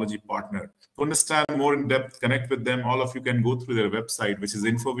our technology partner. To understand more in depth, connect with them. All of you can go through their website, which is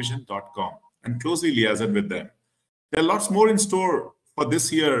infovision.com, and closely liaison with them. There are lots more in store for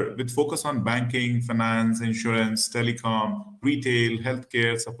this year with focus on banking, finance, insurance, telecom, retail,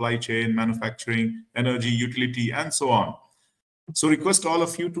 healthcare, supply chain, manufacturing, energy, utility, and so on. So request all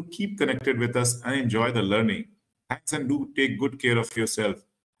of you to keep connected with us and enjoy the learning. Thanks, and do take good care of yourself.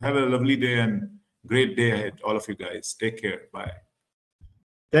 Have a lovely day and great day ahead, all of you guys. Take care. Bye.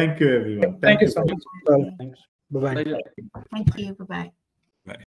 Thank you, everyone. Thank you so much. Thanks. Bye-bye. Pleasure. Thank you. Bye-bye.